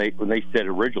 when they said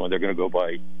originally they're going to go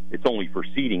by, it's only for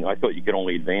seeding, I thought you could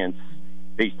only advance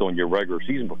based on your regular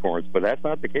season performance, but that's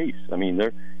not the case. I mean,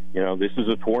 this is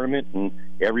a tournament, and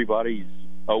everybody's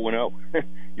 0-0.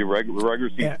 Your regular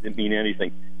season didn't mean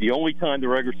anything. The only time the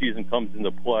regular season comes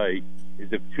into play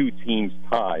is if 2 teams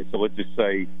tie. So let's just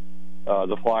say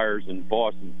the Flyers and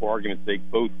Boston, for argument's sake,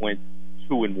 both went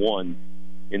 2-1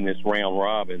 in this round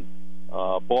robin,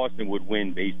 Boston would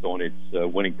win based on its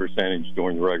winning percentage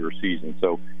during the regular season.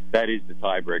 So that is the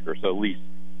tiebreaker. So at least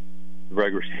the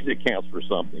regular season counts for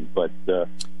something. But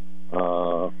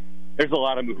there's a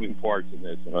lot of moving parts in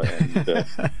this.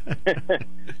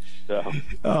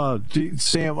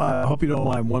 Sam, I hope you don't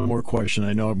mind one more question.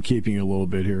 I know I'm keeping you a little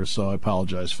bit here, so I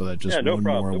apologize for that. Just one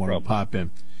more I want to pop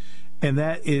in. And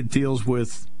that it deals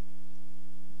with,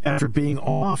 after being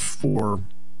off for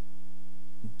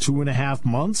 2.5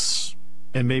 months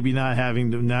and maybe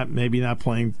not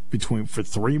playing for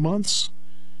 3 months.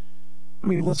 I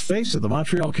mean, let's face it, the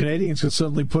Montreal Canadiens can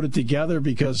suddenly put it together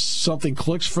because something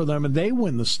clicks for them and they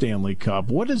win the Stanley Cup.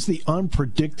 What is the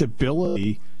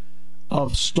unpredictability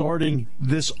of starting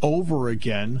this over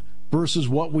again versus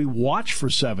what we watch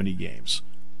for 70 games?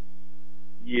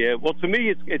 Yeah, well, to me,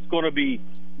 it's going to be,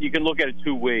 you can look at it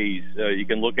two ways. You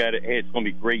can look at it, hey, it's going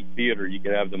to be great theater. You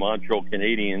can have the Montreal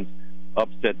Canadiens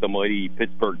upset the mighty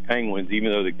Pittsburgh Penguins,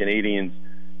 even though the Canadiens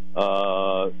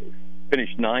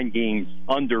finished 9 games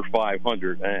under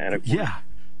 500. And of course,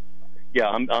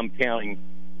 I'm counting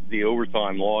the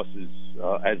overtime losses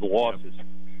as losses.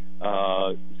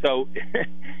 So,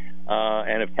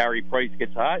 and if Carey Price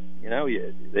gets hot,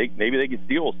 maybe they can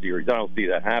steal a series. I don't see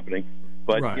that happening,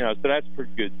 but so that's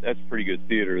pretty good. That's pretty good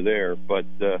theater there. But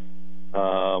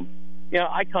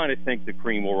I kind of think the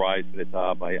cream will rise to the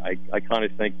top. I kind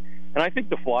of think, and I think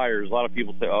the Flyers. A lot of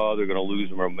people say, oh, they're going to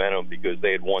lose momentum because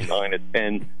they had won 9 of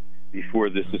 10 before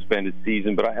the suspended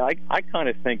season. But I kind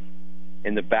of think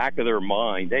in the back of their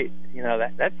mind,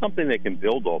 that's something they can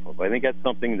build off of. I think that's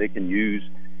something they can use,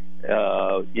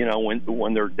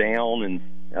 when they're down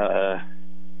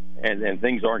and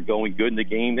things aren't going good in the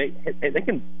game. They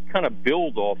can kind of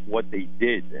build off what they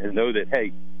did and know that,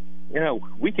 hey,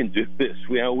 we can do this.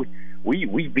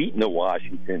 We've beaten the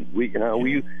Washington.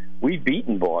 We've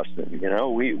beaten Boston.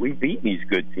 We've beaten these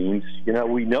good teams.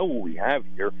 We know what we have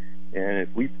here. And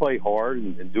if we play hard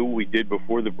and do what we did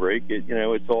before the break,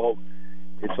 it's all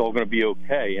going to be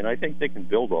okay. And I think they can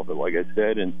build off it, like I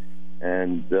said.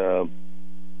 And so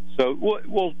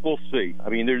we'll see. I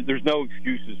mean, there's no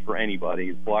excuses for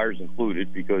anybody, Flyers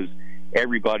included, because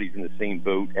everybody's in the same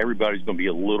boat. Everybody's going to be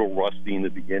a little rusty in the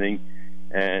beginning.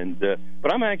 And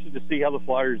but I'm anxious to see how the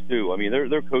Flyers do. I mean,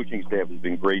 their coaching staff has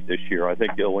been great this year. I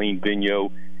think Alain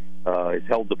Vigneault has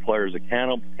held the players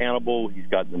accountable. He's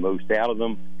gotten the most out of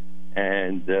them.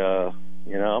 And,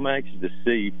 I'm anxious to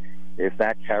see if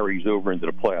that carries over into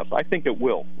the playoffs. I think it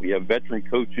will. We have veteran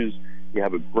coaches. You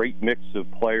have a great mix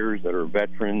of players that are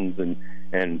veterans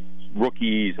and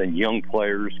rookies and young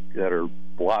players that are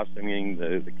blossoming,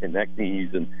 the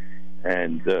Konechny's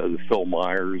and the Phil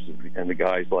Myers and the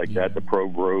guys like that, the Pro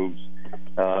Groves.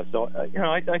 I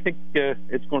think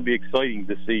it's going to be exciting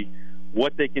to see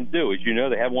what they can do. As you know,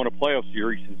 they haven't won a playoff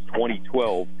series since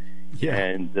 2012. Yeah.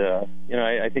 And,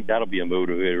 I think that'll be a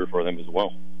motivator for them as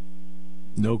well.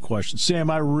 No question. Sam,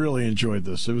 I really enjoyed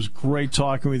this. It was great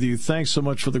talking with you. Thanks so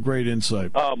much for the great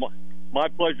insight. My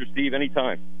pleasure, Steve.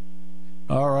 Anytime.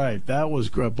 All right. That was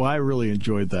great. I really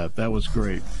enjoyed that. That was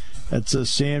great. That's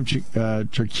Sam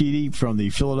Carchidi from the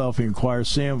Philadelphia Inquirer.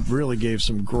 Sam really gave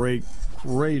some great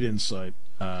insight.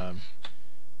 And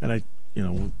I,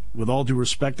 with all due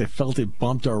respect, I felt it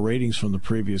bumped our ratings from the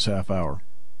previous half hour.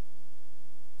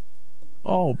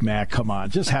 Oh, Matt, come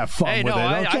on. Just have fun with it,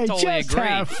 okay? I totally agree.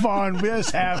 Have fun.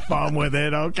 Just have fun with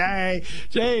it, okay?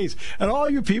 Jeez. And all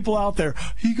you people out there,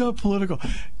 he got political.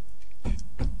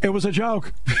 It was a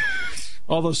joke.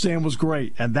 Although Sam was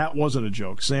great, and that wasn't a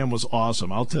joke. Sam was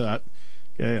awesome. I'll tell that.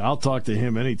 Okay, I'll talk to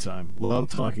him anytime. Love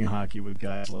talking hockey with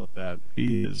guys like that.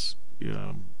 He is,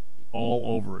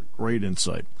 all over it. Great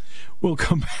insight. We'll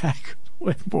come back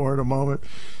with more in a moment.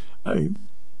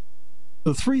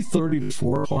 The 3:30 to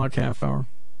 4 o'clock half hour.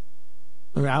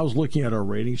 I was looking at our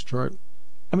ratings chart.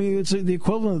 I mean, it's the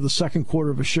equivalent of the second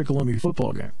quarter of a Shikellamy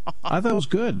football game. I thought it was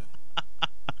good.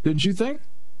 Didn't you think?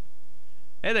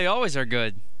 Hey, they always are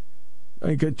good.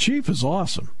 I think Chief is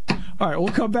awesome. All right,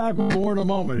 we'll come back with more in a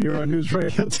moment here on News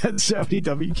Radio 1070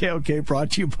 WKOK, brought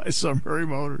to you by Sunbury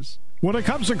Motors. When it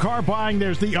comes to car buying,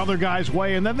 there's the other guy's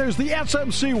way, and then there's the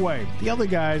SMC way. The other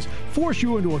guys force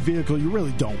you into a vehicle you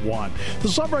really don't want. The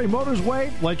Sunbury Motors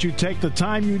way lets you take the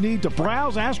time you need to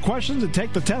browse, ask questions, and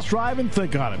take the test drive and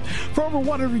think on it. For over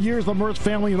 100 years, the Mertz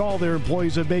family and all their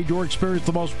employees have made your experience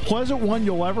the most pleasant one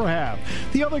you'll ever have.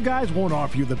 The other guys won't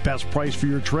offer you the best price for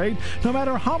your trade, no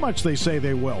matter how much they say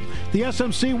they will. The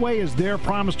SMC way is their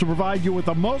promise to provide you with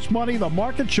the most money the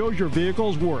market shows your vehicle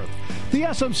is worth. The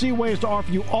SMC way is to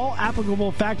offer you all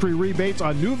applicable factory rebates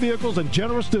on new vehicles and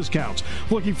generous discounts.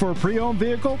 Looking for a pre-owned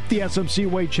vehicle? The SMC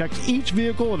Way checks each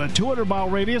vehicle in a 200-mile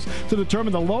radius to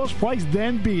determine the lowest price,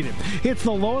 then beat it. It's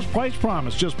the lowest price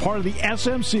promise, just part of the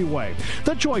SMC Way.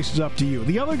 The choice is up to you.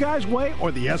 The other guy's way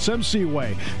or the SMC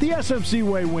Way. The SMC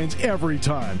Way wins every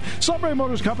time. Sunbury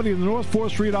Motors Company in the North 4th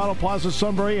Street Auto Plaza,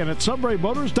 Sunbury, and at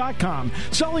sunburymotors.com.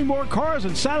 Selling more cars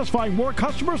and satisfying more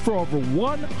customers for over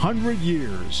 100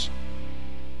 years.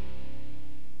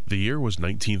 The year was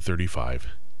 1935,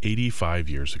 85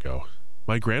 years ago.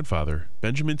 My grandfather,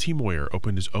 Benjamin T. Moyer,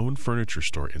 opened his own furniture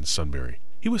store in Sunbury.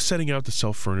 He was setting out to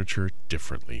sell furniture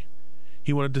differently.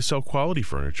 He wanted to sell quality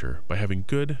furniture by having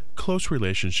good, close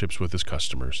relationships with his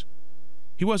customers.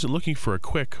 He wasn't looking for a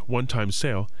quick, one-time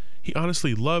sale. He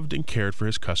honestly loved and cared for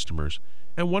his customers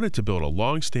and wanted to build a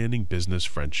long-standing business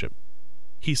friendship.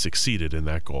 He succeeded in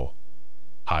that goal.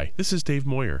 Hi, this is Dave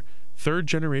Moyer,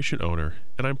 third-generation owner,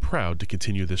 and I'm proud to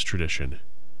continue this tradition.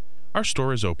 Our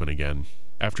store is open again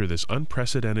after this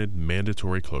unprecedented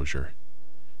mandatory closure.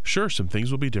 Sure, some things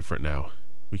will be different now.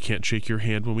 We can't shake your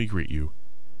hand when we greet you,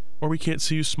 or we can't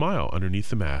see you smile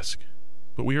underneath the mask.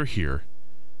 But we are here,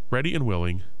 ready and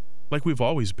willing, like we've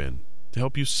always been, to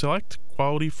help you select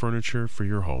quality furniture for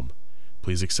your home.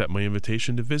 Please accept my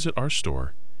invitation to visit our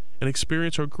store and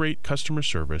experience our great customer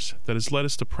service that has led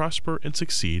us to prosper and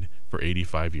succeed for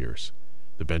 85 years.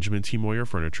 The Benjamin T. Moyer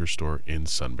Furniture Store in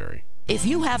Sunbury. If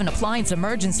you have an appliance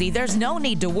emergency, there's no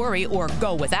need to worry or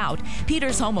go without.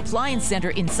 Peter's Home Appliance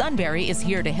Center in Sunbury is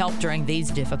here to help during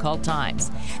these difficult times.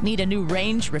 Need a new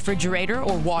range, refrigerator,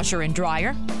 or washer and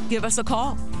dryer? Give us a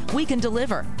call. We can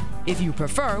deliver. If you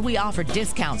prefer, we offer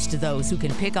discounts to those who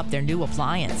can pick up their new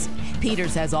appliance.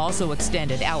 Peters has also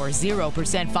extended our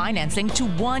 0% financing to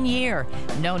 1 year.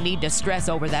 No need to stress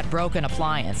over that broken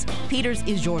appliance. Peters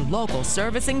is your local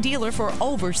servicing dealer for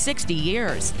over 60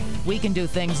 years. We can do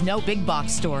things no big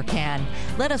box store can.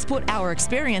 Let us put our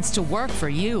experience to work for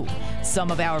you. Some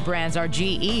of our brands are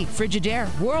GE, Frigidaire,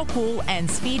 Whirlpool,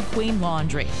 and Speed Queen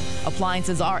Laundry.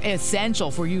 Appliances are essential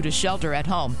for you to shelter at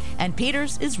home, and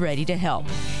Peters is ready to help.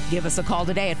 Give us a call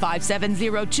today at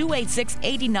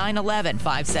 570-286-8911,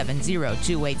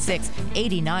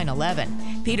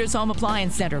 570-286-8911. Peters Home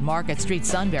Appliance Center, Market Street,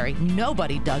 Sunbury.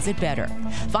 Nobody does it better.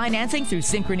 Financing through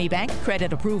Synchrony Bank.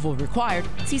 Credit approval required.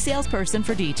 See salesperson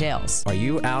for details. Are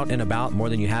you out and about more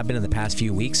than you have been in the past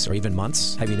few weeks or even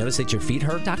months? Have you noticed that your feet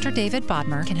hurt? Dr. David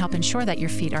Bodmer can help ensure that your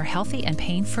feet are healthy and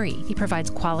pain-free. He provides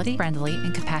quality, friendly,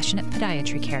 and compassionate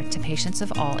podiatry care to patients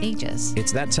of all ages.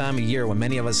 It's that time of year when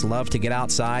many of us love to get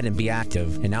outside and be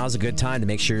active, and now is a good time to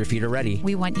make sure your feet are ready.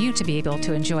 We want you to be able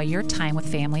to enjoy your time with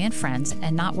family and friends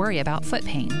and not worry about foot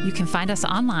pain. You can find us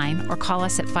online or call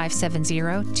us at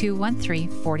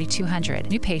 570-213-4200.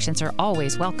 New patients are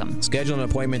always welcome. Schedule an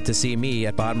appointment to see me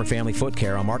at Bodmer Family Foot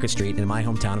Care on Market Street in my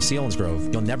hometown of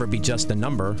Selinsgrove. You'll never be just a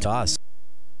number to us.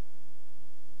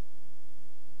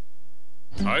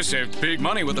 I saved big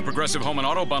money with the Progressive Home and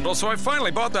Auto Bundle, so I finally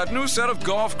bought that new set of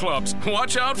golf clubs.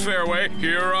 Watch out, Fairway.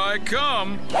 Here I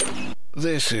come.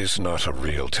 This is not a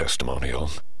real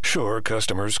testimonial. Sure,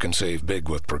 customers can save big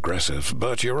with Progressive,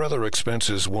 but your other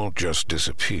expenses won't just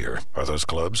disappear. Are those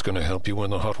clubs going to help you when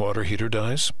the hot water heater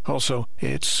dies? Also,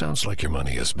 it sounds like your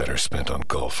money is better spent on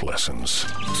golf lessons.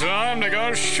 Time to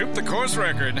go shoot the course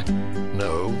record.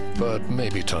 No, but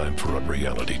maybe time for a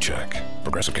reality check.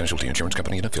 Progressive Casualty Insurance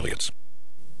Company and Affiliates.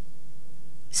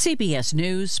 CBS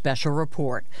News Special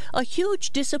Report. A huge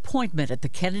disappointment at the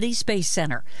Kennedy Space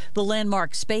Center. The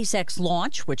landmark SpaceX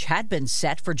launch, which had been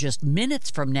set for just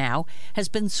minutes from now, has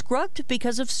been scrubbed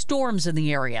because of storms in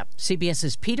the area.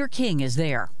 CBS's Peter King is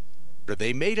there.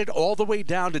 They made it all the way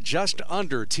down to just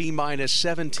under T-minus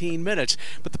 17 minutes.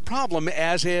 But the problem,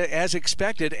 as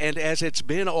expected and as it's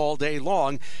been all day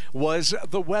long, was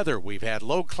the weather. We've had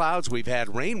low clouds, we've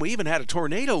had rain, we even had a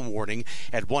tornado warning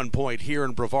at one point here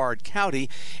in Brevard County,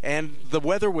 and the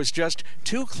weather was just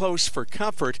too close for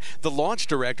comfort. The launch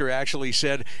director actually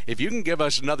said, if you can give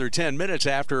us another 10 minutes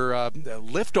after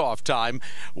liftoff time,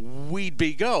 we'd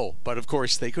be go. But of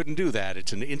course, they couldn't do that.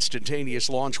 It's an instantaneous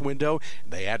launch window.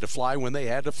 They had to fly when they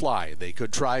had to fly. They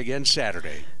could try again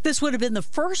Saturday. This would have been the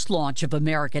first launch of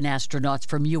American astronauts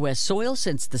from U.S. soil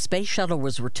since the space shuttle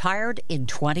was retired in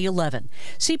 2011.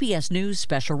 CBS News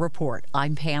Special Report.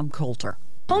 I'm Pam Coulter.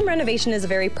 Home renovation is a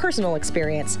very personal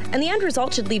experience, and the end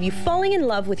result should leave you falling in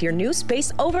love with your new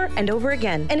space over and over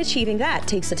again. And achieving that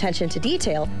takes attention to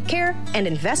detail, care, and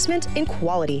investment in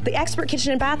quality. The expert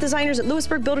kitchen and bath designers at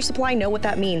Lewisburg Builder Supply know what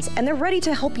that means, and they're ready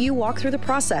to help you walk through the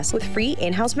process with free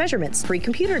in-house measurements, free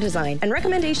computer design, and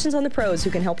recommendations on the pros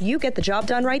who can help you get the job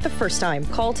done right the first time.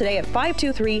 Call today at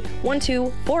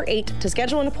 523-1248 to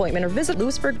schedule an appointment or visit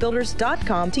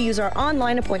lewisburgbuilders.com to use our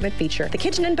online appointment feature. The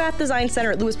Kitchen and Bath Design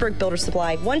Center at Lewisburg Builder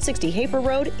Supply, 160 Hafer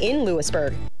Road in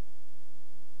Lewisburg.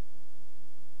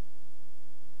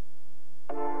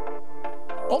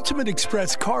 Ultimate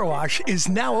Express Car Wash is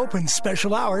now open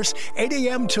special hours, 8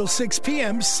 a.m. till 6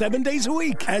 p.m., 7 days a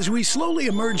week. As we slowly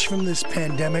emerge from this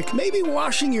pandemic, maybe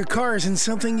washing your car isn't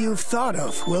something you've thought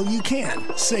of. Well, you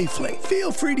can, safely.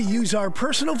 Feel free to use our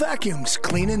personal vacuums,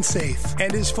 clean and safe.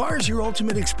 And as far as your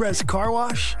Ultimate Express Car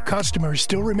Wash, customers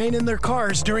still remain in their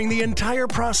cars during the entire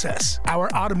process. Our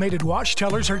automated wash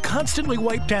tellers are constantly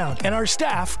wiped down, and our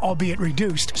staff, albeit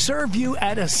reduced, serve you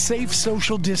at a safe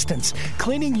social distance,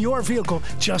 cleaning your vehicle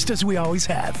just as we always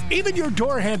have. Even your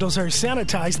door handles are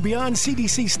sanitized beyond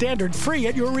CDC standard, free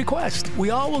at your request.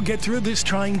 We all will get through this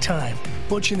trying time.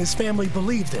 Butch and his family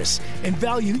believe this and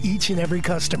value each and every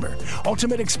customer.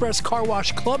 Ultimate Express Car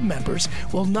Wash Club members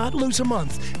will not lose a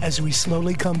month as we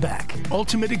slowly come back.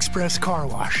 Ultimate Express Car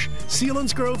Wash,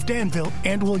 Selinsgrove, Danville,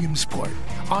 and Williamsport.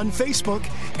 On Facebook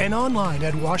and online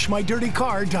at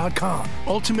washmydirtycar.com.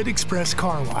 Ultimate Express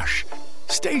Car Wash.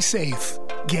 Stay safe.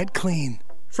 Get clean.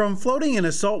 From floating in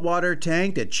a saltwater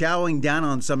tank to chowing down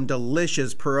on some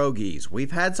delicious pierogies,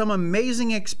 we've had some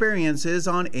amazing experiences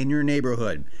on In Your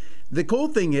Neighborhood. The cool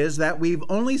thing is that we've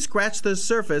only scratched the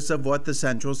surface of what the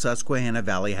Central Susquehanna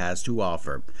Valley has to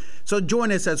offer. So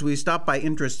join us as we stop by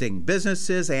interesting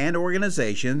businesses and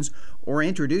organizations or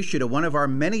introduce you to one of our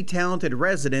many talented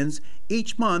residents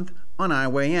each month on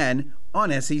IYN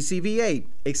on SECV8,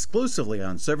 exclusively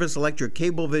on Service Electric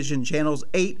Cablevision Channels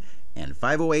 8 and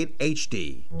 508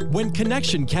 HD. When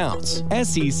connection counts,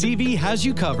 SECV has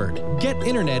you covered. Get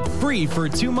internet free for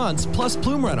 2 months plus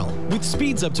Plume rental. With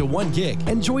speeds up to 1 gig,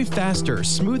 enjoy faster,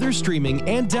 smoother streaming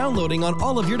and downloading on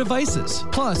all of your devices.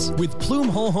 Plus, with Plume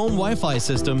Whole Home Wi-Fi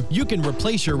system, you can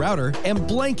replace your router and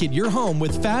blanket your home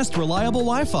with fast, reliable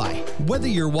Wi-Fi. Whether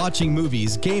you're watching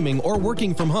movies, gaming, or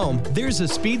working from home, there's a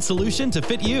speed solution to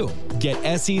fit you. Get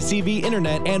SECV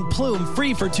internet and Plume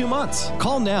free for 2 months.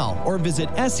 Call now or visit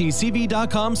SECV.com/speed.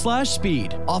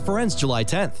 Offer ends July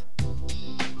 10th.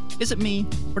 Is it me,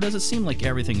 or does it seem like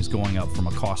everything is going up from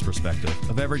a cost perspective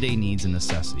of everyday needs and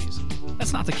necessities?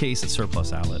 That's not the case at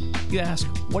Surplus Outlet. You ask,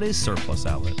 what is Surplus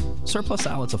Outlet? Surplus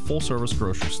Outlet's a full-service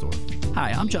grocery store.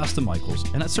 Hi, I'm Justin Michaels,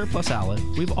 and at Surplus Outlet,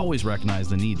 we've always recognized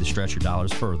the need to stretch your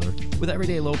dollars further with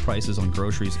everyday low prices on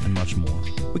groceries and much more.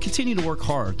 We continue to work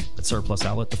hard at Surplus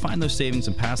Outlet to find those savings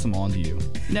and pass them on to you.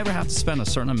 You never have to spend a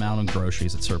certain amount on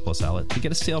groceries at Surplus Outlet to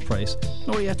get a sale price,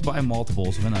 nor do you have to buy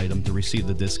multiples of an item to receive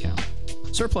the discount.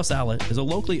 Surplus Outlet is a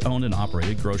locally owned and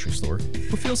operated grocery store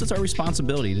who feels it's our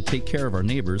responsibility to take care of our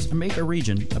neighbors and make our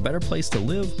region a better place to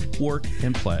live, work,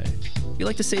 and play. If you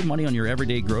like to save money on your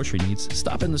everyday grocery needs,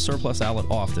 stop in the Surplus Outlet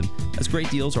often, as great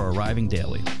deals are arriving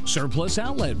daily. Surplus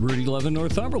Outlet, Route 11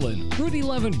 Northumberland, Route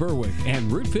 11 Berwick,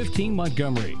 and Route 15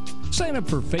 Montgomery. Sign up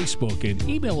for Facebook and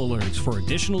email alerts for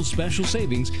additional special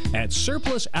savings at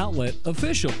Surplus Outlet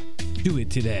Official. Do it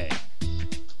today.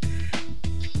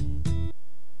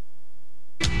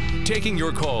 Taking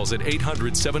your calls at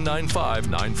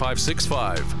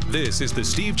 800-795-9565. This is The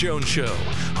Steve Jones Show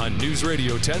on News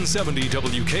Radio 1070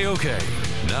 WKOK.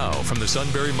 Now, from the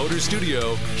Sunbury Motors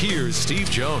Studio, here's Steve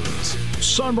Jones.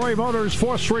 Sunbury Motors,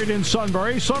 4th Street in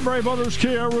Sunbury. Sunbury Motors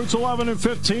Kia, routes 11 and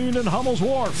 15 in Hummel's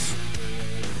Wharf.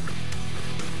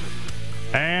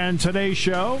 And today's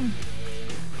show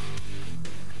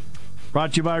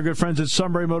brought to you by our good friends at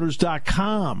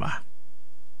sunburymotors.com.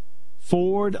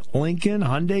 Ford, Lincoln,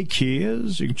 Hyundai,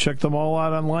 Kias. You can check them all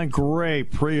out online. Great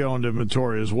pre-owned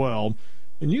inventory as well.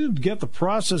 And you get the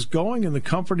process going in the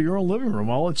comfort of your own living room,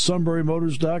 all at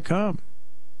sunburymotors.com.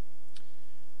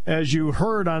 As you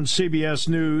heard on CBS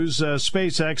News,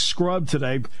 SpaceX scrubbed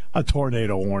today a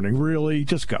tornado warning. Really?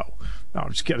 Just go. No,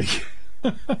 I'm just kidding.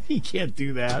 You can't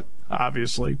do that,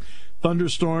 obviously.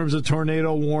 Thunderstorms, a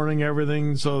tornado warning,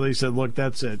 everything. So they said, look,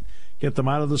 that's it. Get them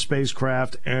out of the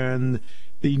spacecraft. And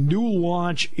the new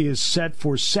launch is set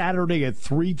for Saturday at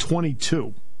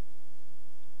 3:22,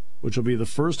 which will be the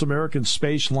first American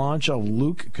space launch of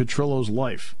Luke Catrillo's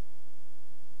life.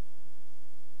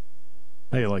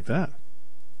 How you like that?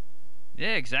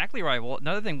 Yeah, exactly right. Well,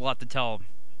 another thing we'll have to tell him.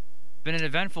 Been an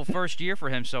eventful first year for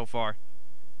him so far.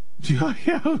 Yeah,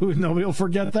 nobody will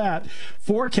forget that.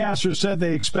 Forecasters said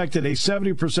they expected a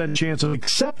 70% chance of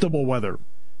acceptable weather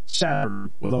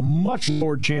Saturday with a much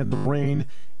lower chance of rain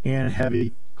and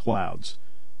heavy clouds.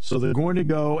 So they're going to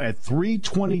go at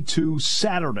 3:22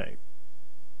 Saturday.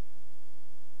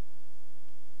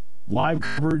 Live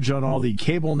coverage on all the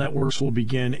cable networks will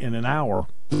begin in an hour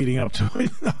leading up to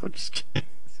it. No, I'm just kidding.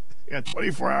 You got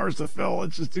 24 hours to fill.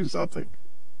 Let's just do something.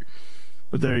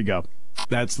 But there you go.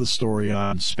 That's the story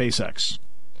on SpaceX.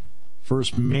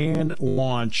 First manned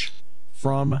launch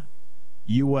from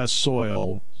U.S.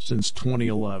 soil since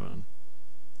 2011.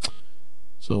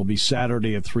 So it'll be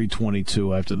Saturday at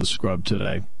 3:22 after the scrub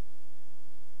today.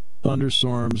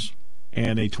 Thunderstorms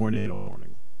and a tornado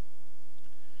warning.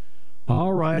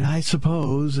 All right, I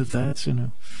suppose if that's,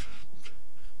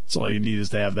 that's all you need is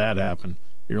to have that happen.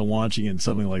 You're launching and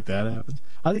something like that happens.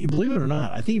 I think, believe it or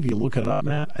not, I think if you look it up,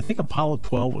 Matt, I think Apollo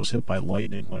 12 was hit by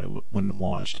lightning when it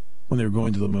launched, when they were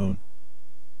going to the moon.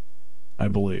 I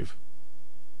believe.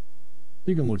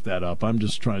 You can look that up. I'm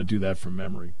just trying to do that from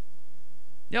memory.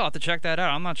 Yeah, I'll have to check that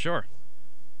out. I'm not sure.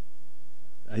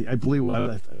 I believe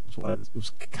it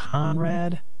was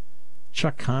Conrad.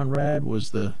 Chuck Conrad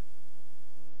was the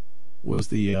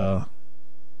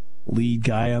lead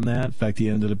guy on that. In fact, he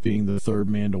ended up being the third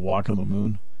man to walk on the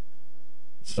moon.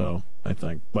 So, I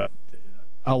think. But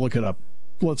I'll look it up.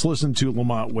 Let's listen to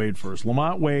Lamont Wade first.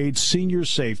 Lamont Wade, senior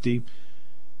safety.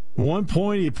 At one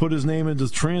point, he put his name into the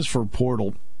transfer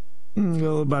portal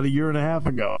about a year and a half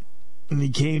ago. And he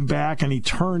came back and he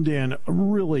turned in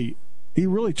really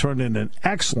turned in an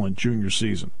excellent junior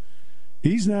season.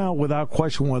 He's now, without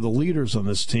question, one of the leaders on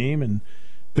this team. And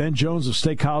Ben Jones of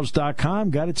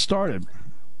StateCollege.com got it started.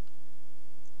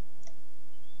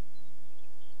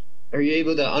 Are you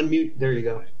able to unmute? There you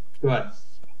go. Go ahead.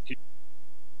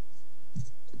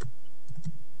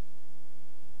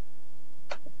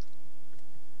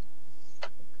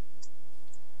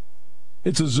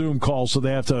 It's a Zoom call, so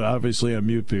they have to obviously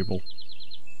unmute people.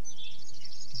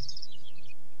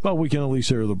 Well, we can at least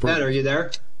hear the break. Ben, are you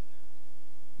there?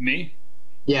 Me?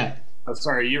 Yeah. Oh,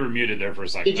 sorry, you were muted there for a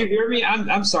second. Did you hear me?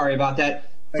 I'm sorry about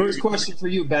that. First question for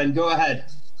you, Ben. Go ahead.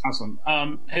 Awesome.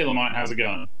 Hey, Lamont, how's it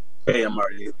going? Hey, I'm all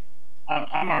right.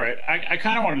 I'm all right. I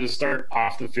kind of wanted to start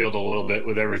off the field a little bit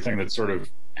with everything that sort of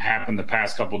happened the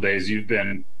past couple of days. You've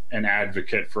been an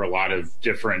advocate for a lot of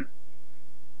different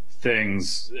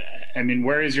things. I mean,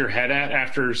 where is your head at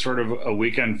after sort of a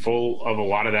weekend full of a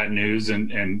lot of that news,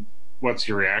 and what's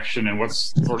your reaction, and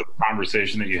what's sort of the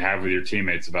conversation that you have with your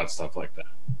teammates about stuff like that?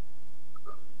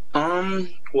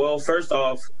 Well, first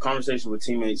off, conversation with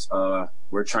teammates,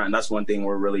 that's one thing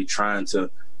we're really trying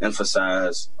to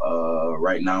emphasize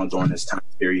right now during this time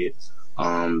period,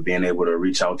 being able to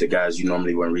reach out to guys you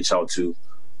normally wouldn't reach out to,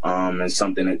 and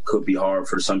something that could be hard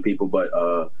for some people, but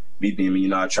me being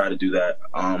me, I try to do that.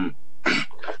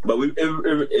 But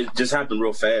it just happened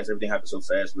real fast. Everything happened so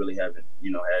fast. Really haven't,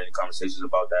 had any conversations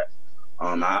about that.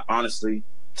 I honestly,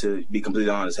 to be completely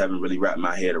honest, haven't really wrapped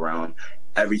my head around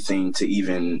everything to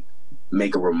even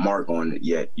make a remark on it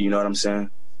yet. You know what I'm saying?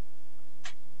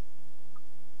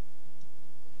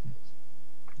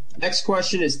 Next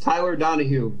question is Tyler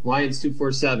Donahue, Lions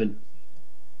 247.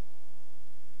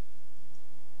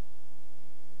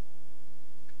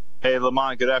 Hey,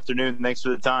 Lamont, good afternoon. Thanks for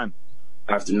the time.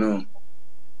 Afternoon.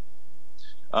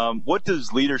 What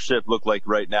does leadership look like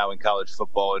right now in college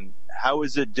football, and how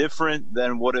is it different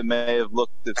than what it may have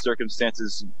looked if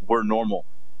circumstances were normal?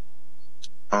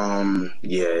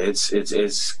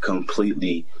 It's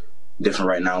completely different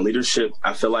right now. Leadership,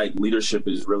 I feel like leadership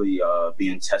is really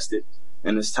being tested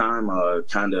in this time,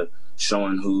 kind of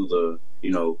showing who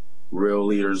the, real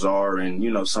leaders are.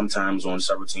 And, sometimes on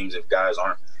several teams, if guys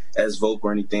aren't as vocal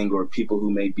or anything, or people who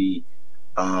may be,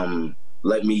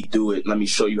 let me do it, let me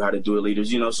show you how to do it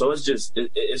leaders, so it's just,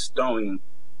 it's throwing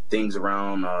things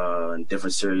around in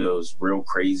different scenarios real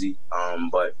crazy.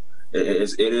 But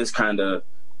it is kind of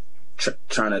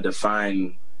trying to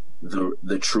define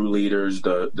the true leaders,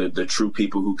 the true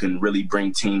people who can really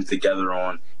bring teams together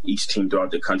on each team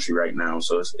throughout the country right now.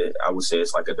 So I would say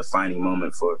it's like a defining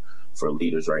moment for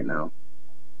leaders right now.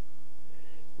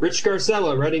 Rich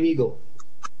Garcella, Reading Eagle.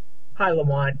 Hi,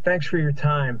 Lamont. Thanks for your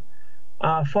time.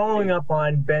 Following up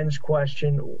on Ben's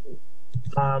question,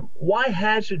 why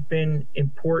has it been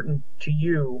important to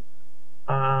you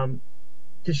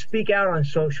to speak out on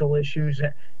social issues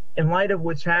in light of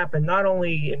what's happened, not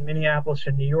only in Minneapolis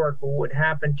and New York, but what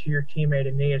happened to your teammate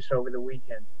Aeneas over the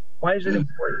weekend? Why is it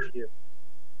important to you?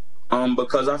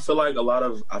 Because I feel like a lot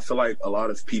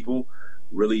of people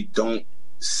really don't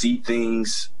see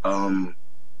things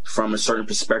from a certain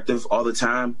perspective all the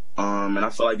time. And I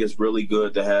feel like it's really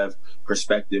good to have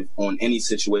perspective on any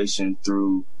situation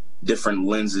through different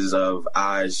lenses of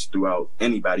eyes throughout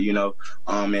anybody, you know,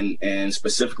 and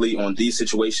specifically on these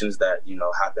situations that, you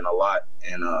know, happen a lot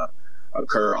and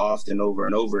occur often over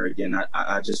and over again.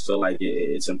 I just feel like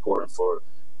it's important for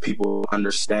people to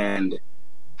understand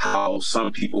how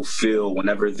some people feel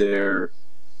whenever they're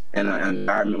in an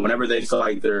environment, whenever they feel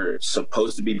like they're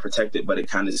supposed to be protected, but it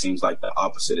kind of seems like the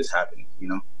opposite is happening, you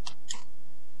know?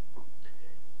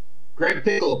 Greg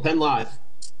Pickle, Penn Live.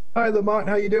 Hi, Lamont.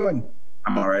 How you doing?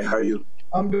 I'm all right. How are you?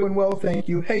 I'm doing well, thank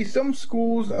you. Hey, some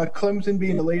schools, Clemson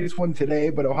being the latest one today,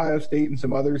 but Ohio State and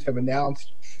some others have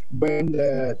announced when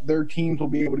their teams will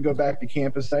be able to go back to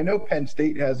campus. I know Penn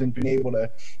State hasn't been able to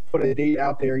put a date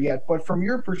out there yet, but from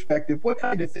your perspective, what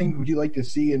kind of things would you like to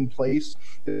see in place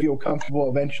to feel comfortable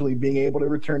eventually being able to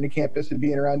return to campus and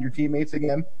being around your teammates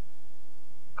again?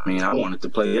 I mean, I wanted to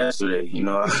play yesterday, you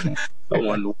know. I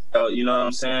wanted to work out, you know what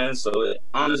I'm saying? So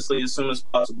honestly, as soon as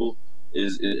possible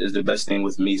is the best thing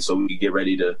with me, so we can get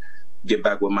ready to get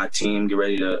back with my team, get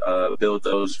ready to build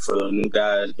those for the new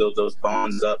guys, build those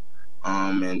bonds up,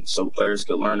 and so players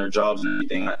could learn their jobs and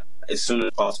everything. As soon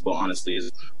as possible, honestly, is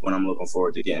when I'm looking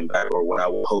forward to getting back, or what I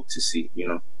will hope to see, you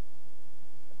know.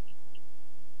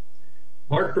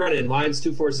 Mark Brennan, Lions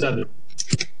 247.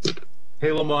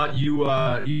 Hey, Lamont, you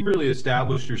really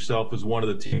established yourself as one of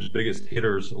the team's biggest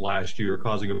hitters last year,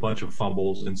 causing a bunch of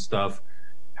fumbles and stuff.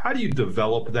 How do you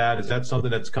develop that? Is that something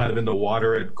that's kind of in the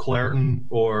water at Clairton,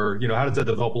 or, you know, how does that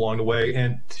develop along the way?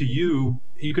 And to you,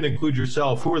 you can include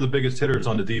yourself. Who are the biggest hitters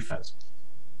on the defense?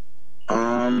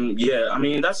 Yeah, I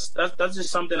mean, that's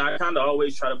just something I kind of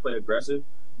always try to play aggressive,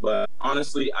 but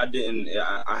honestly, I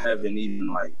haven't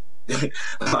even like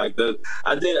I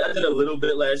did a little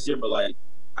bit last year, but like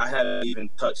I haven't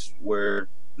even touched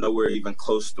nowhere even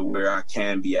close to where I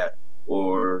can be at,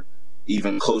 or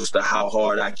even close to how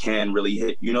hard I can really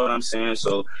hit. You know what I'm saying?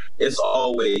 So it's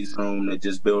always room to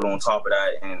just build on top of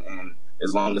that. And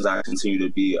as long as I continue to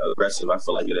be aggressive, I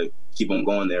feel like it'll keep on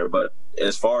going there. But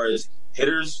as far as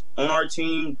hitters on our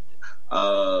team,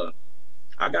 I'm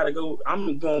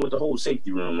going with the whole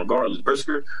safety room, regardless.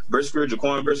 Brisker,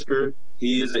 Jaquan Brisker,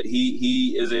 he is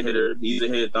a hitter. He's a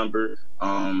hit thumper.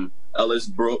 Ellis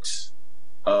Brooks,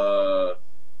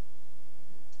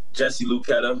 Jesse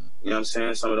Luketa, you know what I'm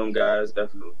saying? Some of them guys,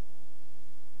 definitely.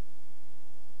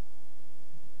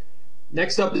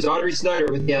 Next up is Audrey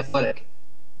Snyder with The Athletic.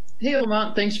 Hey,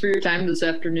 Lamont, thanks for your time this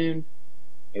afternoon.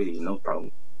 Hey, no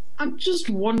problem. I'm just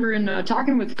wondering,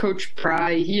 talking with Coach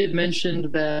Pry, he had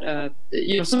mentioned that,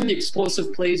 some of the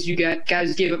explosive plays you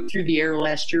guys gave up through the air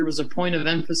last year was a point of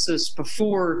emphasis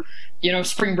before,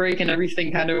 spring break and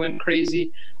everything kind of went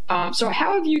crazy. So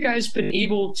how have you guys been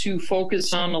able to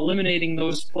focus on eliminating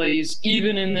those plays,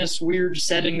 even in this weird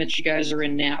setting that you guys are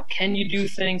in now? Can you do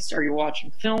things? Are you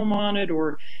watching film on it?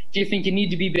 Or do you think you need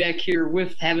to be back here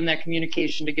with having that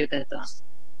communication to get that done?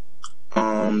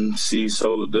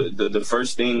 So the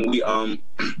first thing we,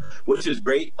 which is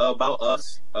great about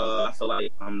us, I feel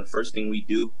like the first thing we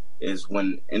do is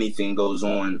when anything goes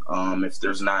on,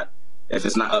 if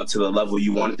it's not up to the level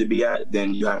you want it to be at,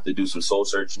 then you have to do some soul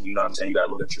searching. You know what I'm saying? You got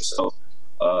to look at yourself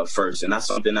first. And that's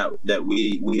something that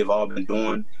we have all been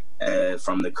doing,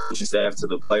 from the coaching staff to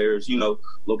the players,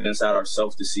 looking inside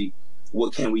ourselves to see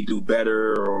what can we do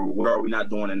better, or what are we not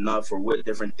doing enough, or what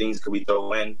different things could we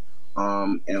throw in.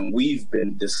 And we've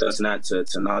been discussing that to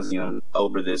nauseam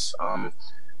over this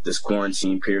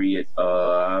quarantine period.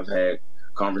 I've had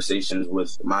conversations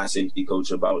with my safety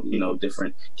coach about,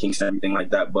 different kinks and everything like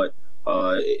that. But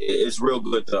it's real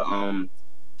good to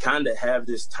kind of have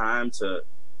this time to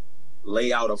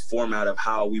lay out a format of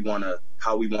how we want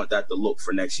that to look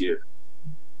for next year.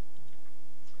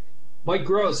 Mike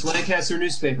Gross, Lancaster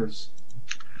Newspapers.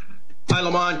 Hi,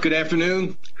 Lamont. Good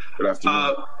afternoon. Good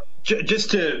afternoon. Just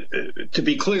to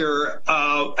be clear,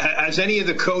 have any of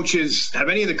the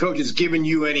coaches given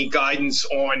you any guidance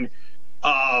on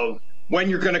when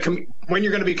you're going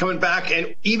to be coming back,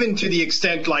 and even to the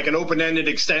extent, like an open-ended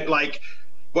extent, like,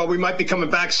 well, we might be coming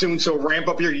back soon, so ramp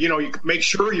up your, you make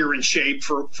sure you're in shape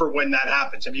for when that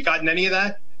happens. Have you gotten any of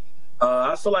that?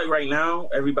 I feel like right now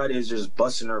everybody is just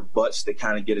busting their butts to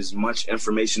kind of get as much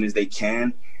information as they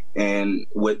can, and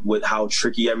with how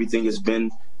tricky everything has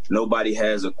been, nobody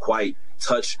has a quite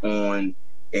touch on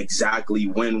exactly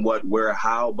when, what, where,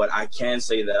 how. But I can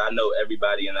say that I know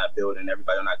everybody in that building,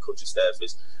 everybody on that coaching staff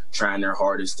is trying their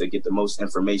hardest to get the most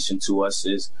information to us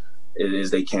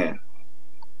as they can.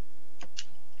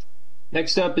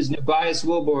 Next up is Nebias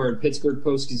Wilborn, Pittsburgh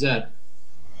Post-Gazette.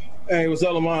 Hey, what's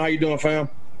up, Lamont? How you doing, fam?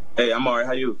 Hey, I'm all right.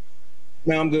 How you?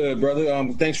 Man, I'm good,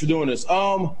 brother. Thanks for doing this.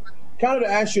 Kind of to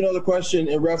ask you another question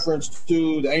in reference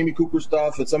to the Amy Cooper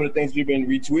stuff and some of the things you've been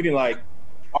retweeting. Like,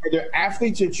 are there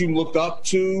athletes that you look up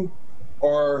to,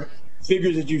 or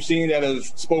figures that you've seen that have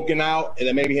spoken out and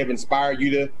that maybe have inspired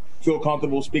you to feel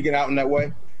comfortable speaking out in that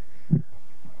way?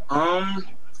 I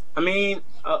mean,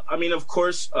 of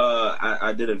course,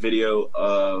 I did a video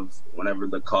of whenever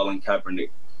the Colin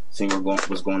Kaepernick thing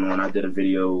was going on. I did a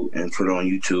video and put it on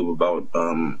YouTube about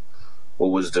what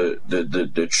was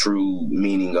the true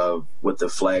meaning of what the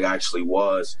flag actually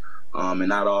was.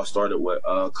 And that all started with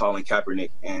Colin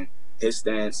Kaepernick and his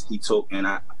stance he took. And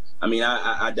I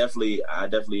definitely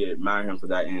admire him for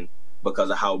that, and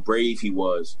because of how brave he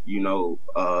was,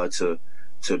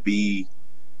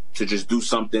 to just do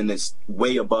something that's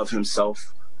way above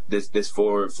himself, this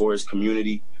for his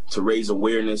community, to raise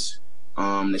awareness,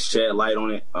 to shed light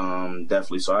on it.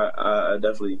 Definitely. So I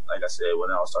definitely, like I said, when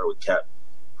I started with Cap,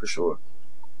 for sure.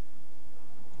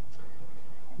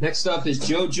 Next up is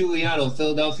Joe Giuliano,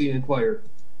 Philadelphia Inquirer.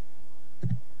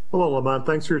 Hello, Lamont.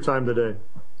 Thanks for your time today.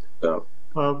 Yeah.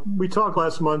 We talked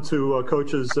last month to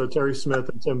coaches Terry Smith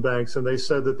and Tim Banks, and they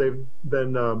said that they've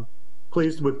been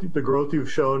pleased with the growth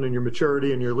you've shown and your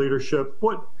maturity and your leadership.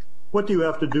 What do you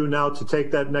have to do now to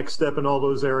take that next step in all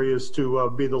those areas to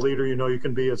be the leader you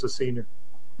can be as a senior?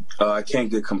 I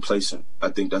can't get complacent. I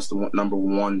think that's the number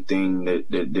one thing that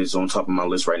is on top of my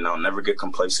list right now. Never get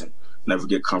complacent. Never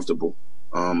get comfortable,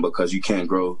 because you can't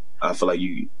grow. I feel like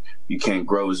you can't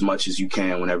grow as much as you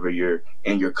can whenever you're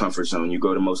in your comfort zone. You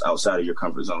grow the most outside of your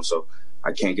comfort zone. So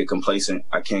I can't get complacent.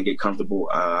 I can't get comfortable.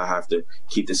 I have to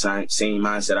keep the same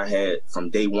mindset I had from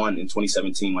day one in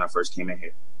 2017 when I first came in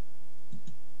here.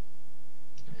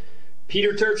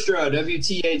 Peter Terpstra,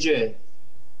 WTAJ.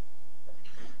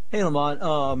 Hey,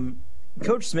 Lamont.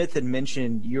 Coach Smith had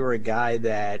mentioned you're a guy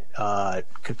that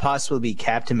could possibly be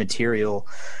captain material.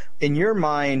 In your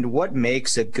mind, what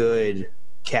makes a good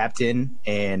captain,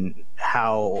 and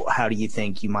how do you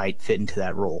think you might fit into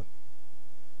that role?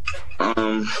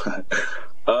 Well,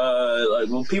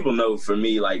 people know for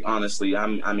me, like, honestly, I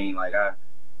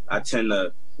tend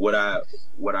to, what I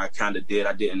kind of did,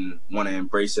 I didn't want to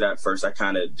embrace it at first. I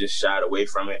kind of just shied away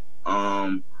from it.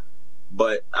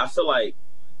 But I feel like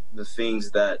the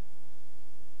things that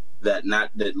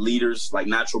leaders, like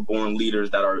natural born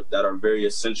leaders that are very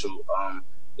essential,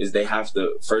 is they have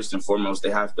to, first and foremost, they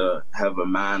have to have a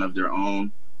mind of their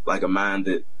own, like a mind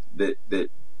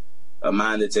a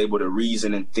mind that's able to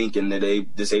reason and think, and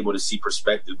that's able to see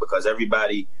perspective, because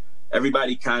everybody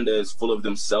kind of is full of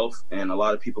themselves, and a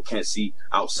lot of people can't see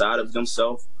outside of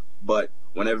themselves. But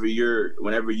whenever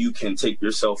you can take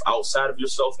yourself outside of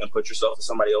yourself and put yourself in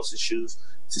somebody else's shoes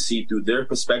to see through their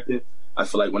perspective, I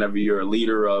feel like whenever you're a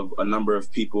leader of a number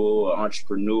of people, an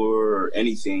entrepreneur, or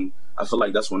anything, I feel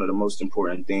like that's one of the most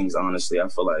important things, honestly. I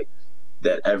feel like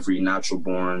that every natural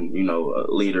born,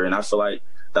 leader, and I feel like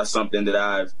that's something that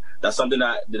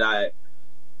I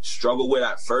struggled with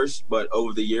at first, but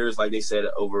over the years, like they said,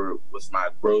 with my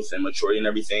growth and maturity and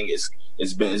everything,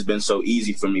 it's been so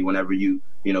easy for me. Whenever you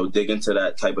dig into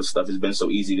that type of stuff, it's been so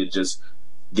easy to just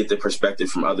get the perspective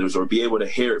from others or be able to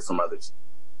hear it from others.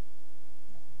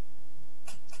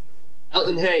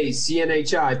 Elton Hayes,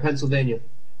 CNHI, Pennsylvania.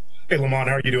 Hey, Lamont,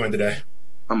 how are you doing today?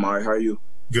 I'm all right. How are you?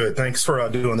 Good. Thanks for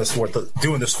doing this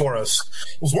for us.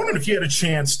 I was wondering if you had a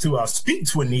chance to speak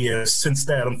to Aeneas since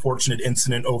that unfortunate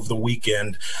incident over the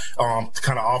weekend, to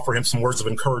kind of offer him some words of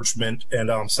encouragement.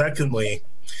 And secondly,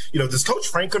 does Coach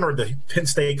Franklin or the Penn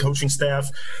State coaching staff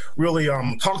really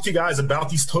talk to you guys about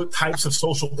these types of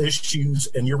social issues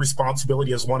and your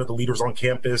responsibility as one of the leaders on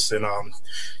campus, and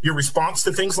your response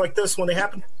to things like this when they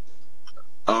happen?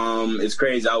 It's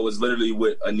crazy. I was literally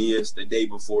with Aeneas the day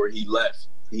before he left.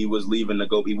 He was leaving to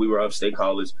go. We were upstate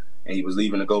college, and he was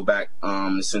leaving to go back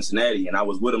to Cincinnati, and I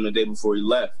was with him the day before he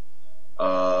left.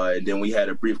 And then we had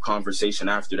a brief conversation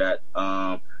after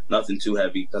that. Nothing too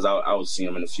heavy, because I will see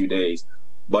him in a few days.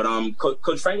 But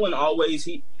Coach Franklin always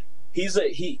he's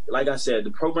like I said,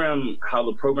 the program, how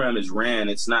the program is ran,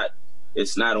 it's not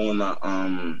on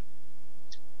the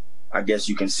I guess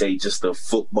you can say just the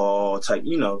football type,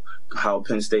 how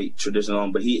Penn State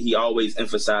traditional, but he always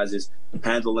emphasizes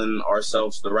handling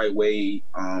ourselves the right way,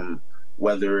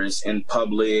 whether it's in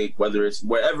public, whether it's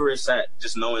wherever it's at,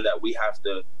 just knowing that we have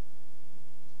to,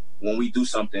 when we do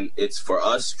something, it's for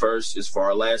us first, it's for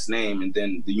our last name, and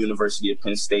then the University of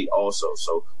Penn State also.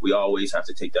 So we always have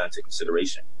to take that into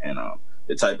consideration. And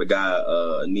the type of guy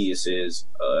Aeneas is,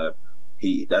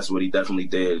 that's what he definitely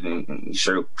did, and he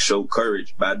showed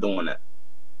courage by doing that.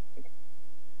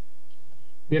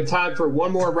 We have time for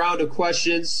one more round of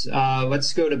questions.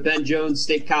 Let's go to Ben Jones,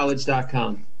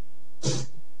 statecollege.com.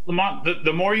 Lamont,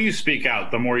 the more you speak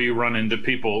out, the more you run into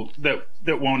people that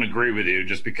won't agree with you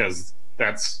just because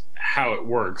that's how it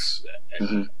works.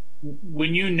 Mm-hmm.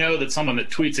 When you know that someone that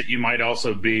tweets it, you might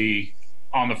also be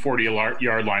on the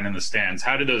 40-yard line in the stands,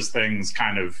 how do those things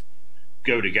kind of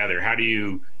go together? How do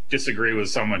you disagree with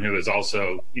someone who is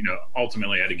also,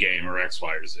 ultimately at a game or X,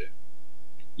 Y, or Z?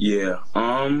 Yeah.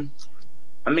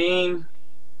 I mean,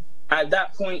 at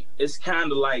that point, it's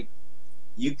kind of like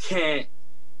you can't.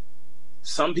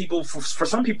 Some people, for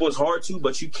some people, it's hard to,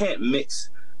 but you can't mix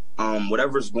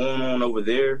whatever's going on over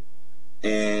there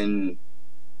and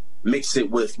mix it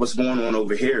with what's going on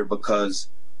over here, because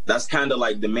that's kind of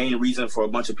like the main reason for a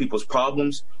bunch of people's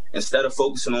problems. Instead of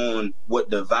focusing on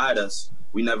what divides us,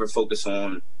 we never focus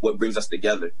on what brings us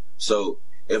together. So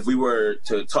if we were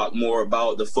to talk more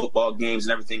about the football games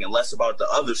and everything and less about the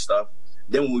other stuff,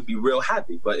 then we'd be real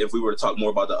happy. But if we were to talk more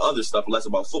about the other stuff and less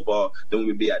about football, then we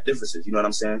would be at differences. You know what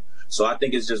I'm saying? So I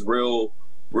think it's just real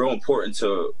important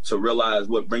to realize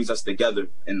what brings us together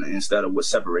instead of what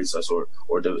separates us or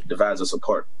divides us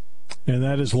apart. And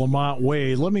that is Lamont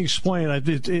Wade. Let me explain.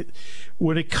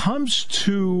 When it comes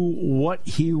to what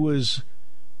he was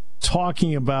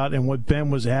talking about and what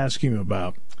Ben was asking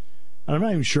about, I'm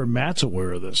not even sure Matt's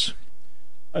aware of this.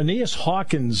 Aeneas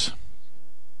Hawkins,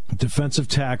 defensive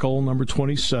tackle, number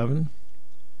 27,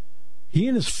 he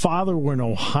and his father were in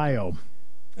Ohio.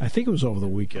 I think it was over the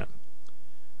weekend.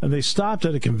 And they stopped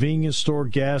at a convenience store,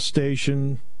 gas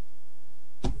station,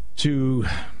 to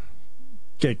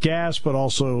get gas, but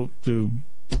also to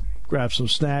grab some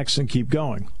snacks and keep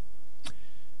going.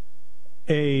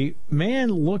 A man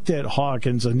looked at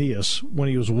Hawkins, Aeneas, when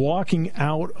he was walking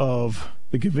out of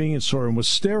the convenience store and was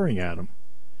staring at him.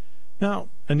 Now,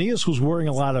 Aeneas was wearing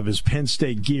a lot of his Penn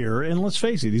State gear, and let's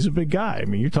face it, he's a big guy. I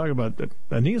mean, you're talking about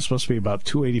Aeneas must be about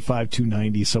 285,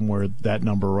 290, somewhere that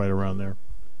number right around there.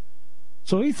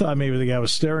 So he thought maybe the guy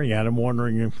was staring at him,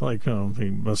 wondering if, he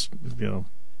must,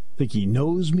 think he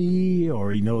knows me,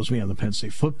 or he knows me on the Penn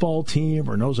State football team,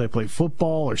 or knows I play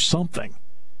football or something.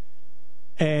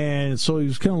 And so he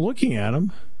was kind of looking at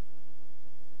him.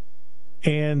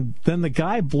 And then the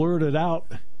guy blurted out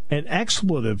an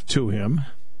expletive to him,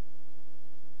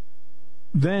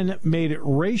 then made it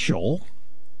racial,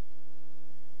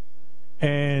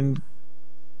 and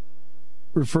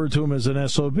referred to him as an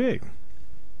SOB.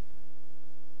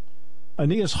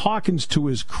 Aeneas Hawkins, to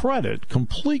his credit,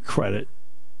 complete credit,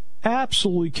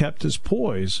 absolutely kept his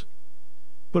poise.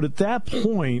 But at that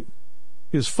point,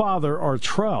 his father,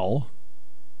 Artrell,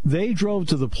 they drove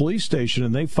to the police station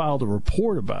and they filed a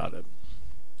report about it.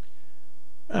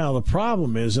 Now, the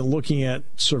problem is, in looking at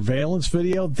surveillance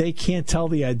video, they can't tell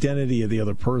the identity of the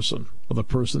other person, or the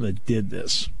person that did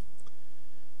this.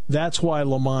 That's why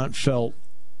Lamont felt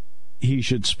he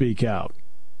should speak out.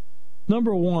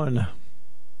 Number one,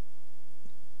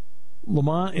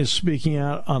 Lamont is speaking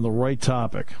out on the right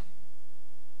topic.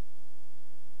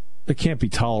 It can't be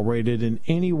tolerated in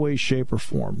any way, shape, or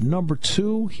form. Number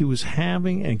two, he was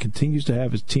having and continues to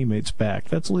have his teammates back.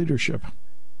 That's leadership.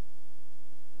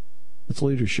 That's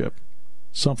leadership.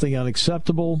 Something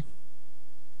unacceptable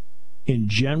in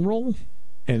general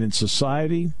and in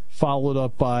society, followed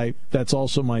up by, that's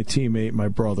also my teammate, my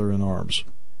brother in arms.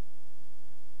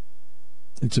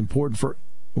 It's important for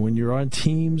when you're on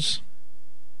teams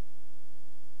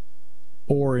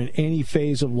or in any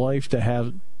phase of life to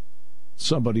have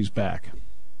somebody's back.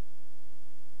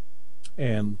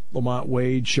 And Lamont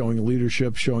Wade showing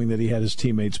leadership, showing that he had his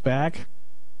teammates back,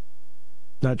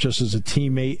 not just as a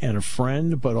teammate and a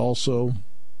friend, but also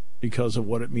because of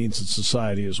what it means in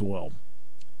society as well.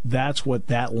 That's what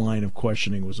that line of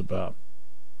questioning was about.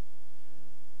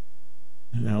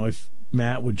 Now, if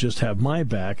Matt would just have my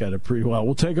back, I'd appreciate. Well,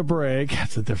 we'll take a break.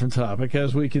 It's a different topic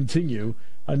as we continue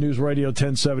on News Radio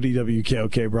 1070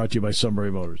 WKOK, brought to you by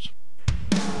Sunbury Motors.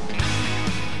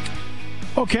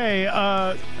 Okay,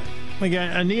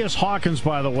 again, Aeneas Hawkins,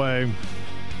 by the way,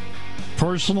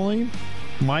 personally,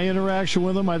 my interaction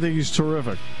with him, I think he's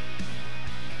terrific.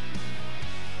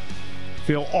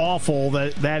 Feel awful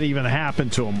that even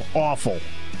happened to him. Awful.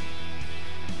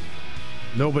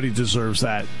 Nobody deserves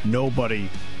that. Nobody.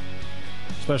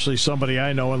 Especially somebody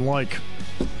I know and like.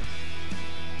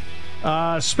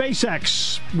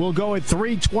 SpaceX will go at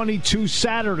 3:22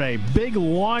 Saturday. Big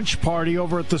launch party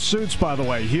over at the Suits, by the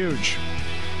way. Huge.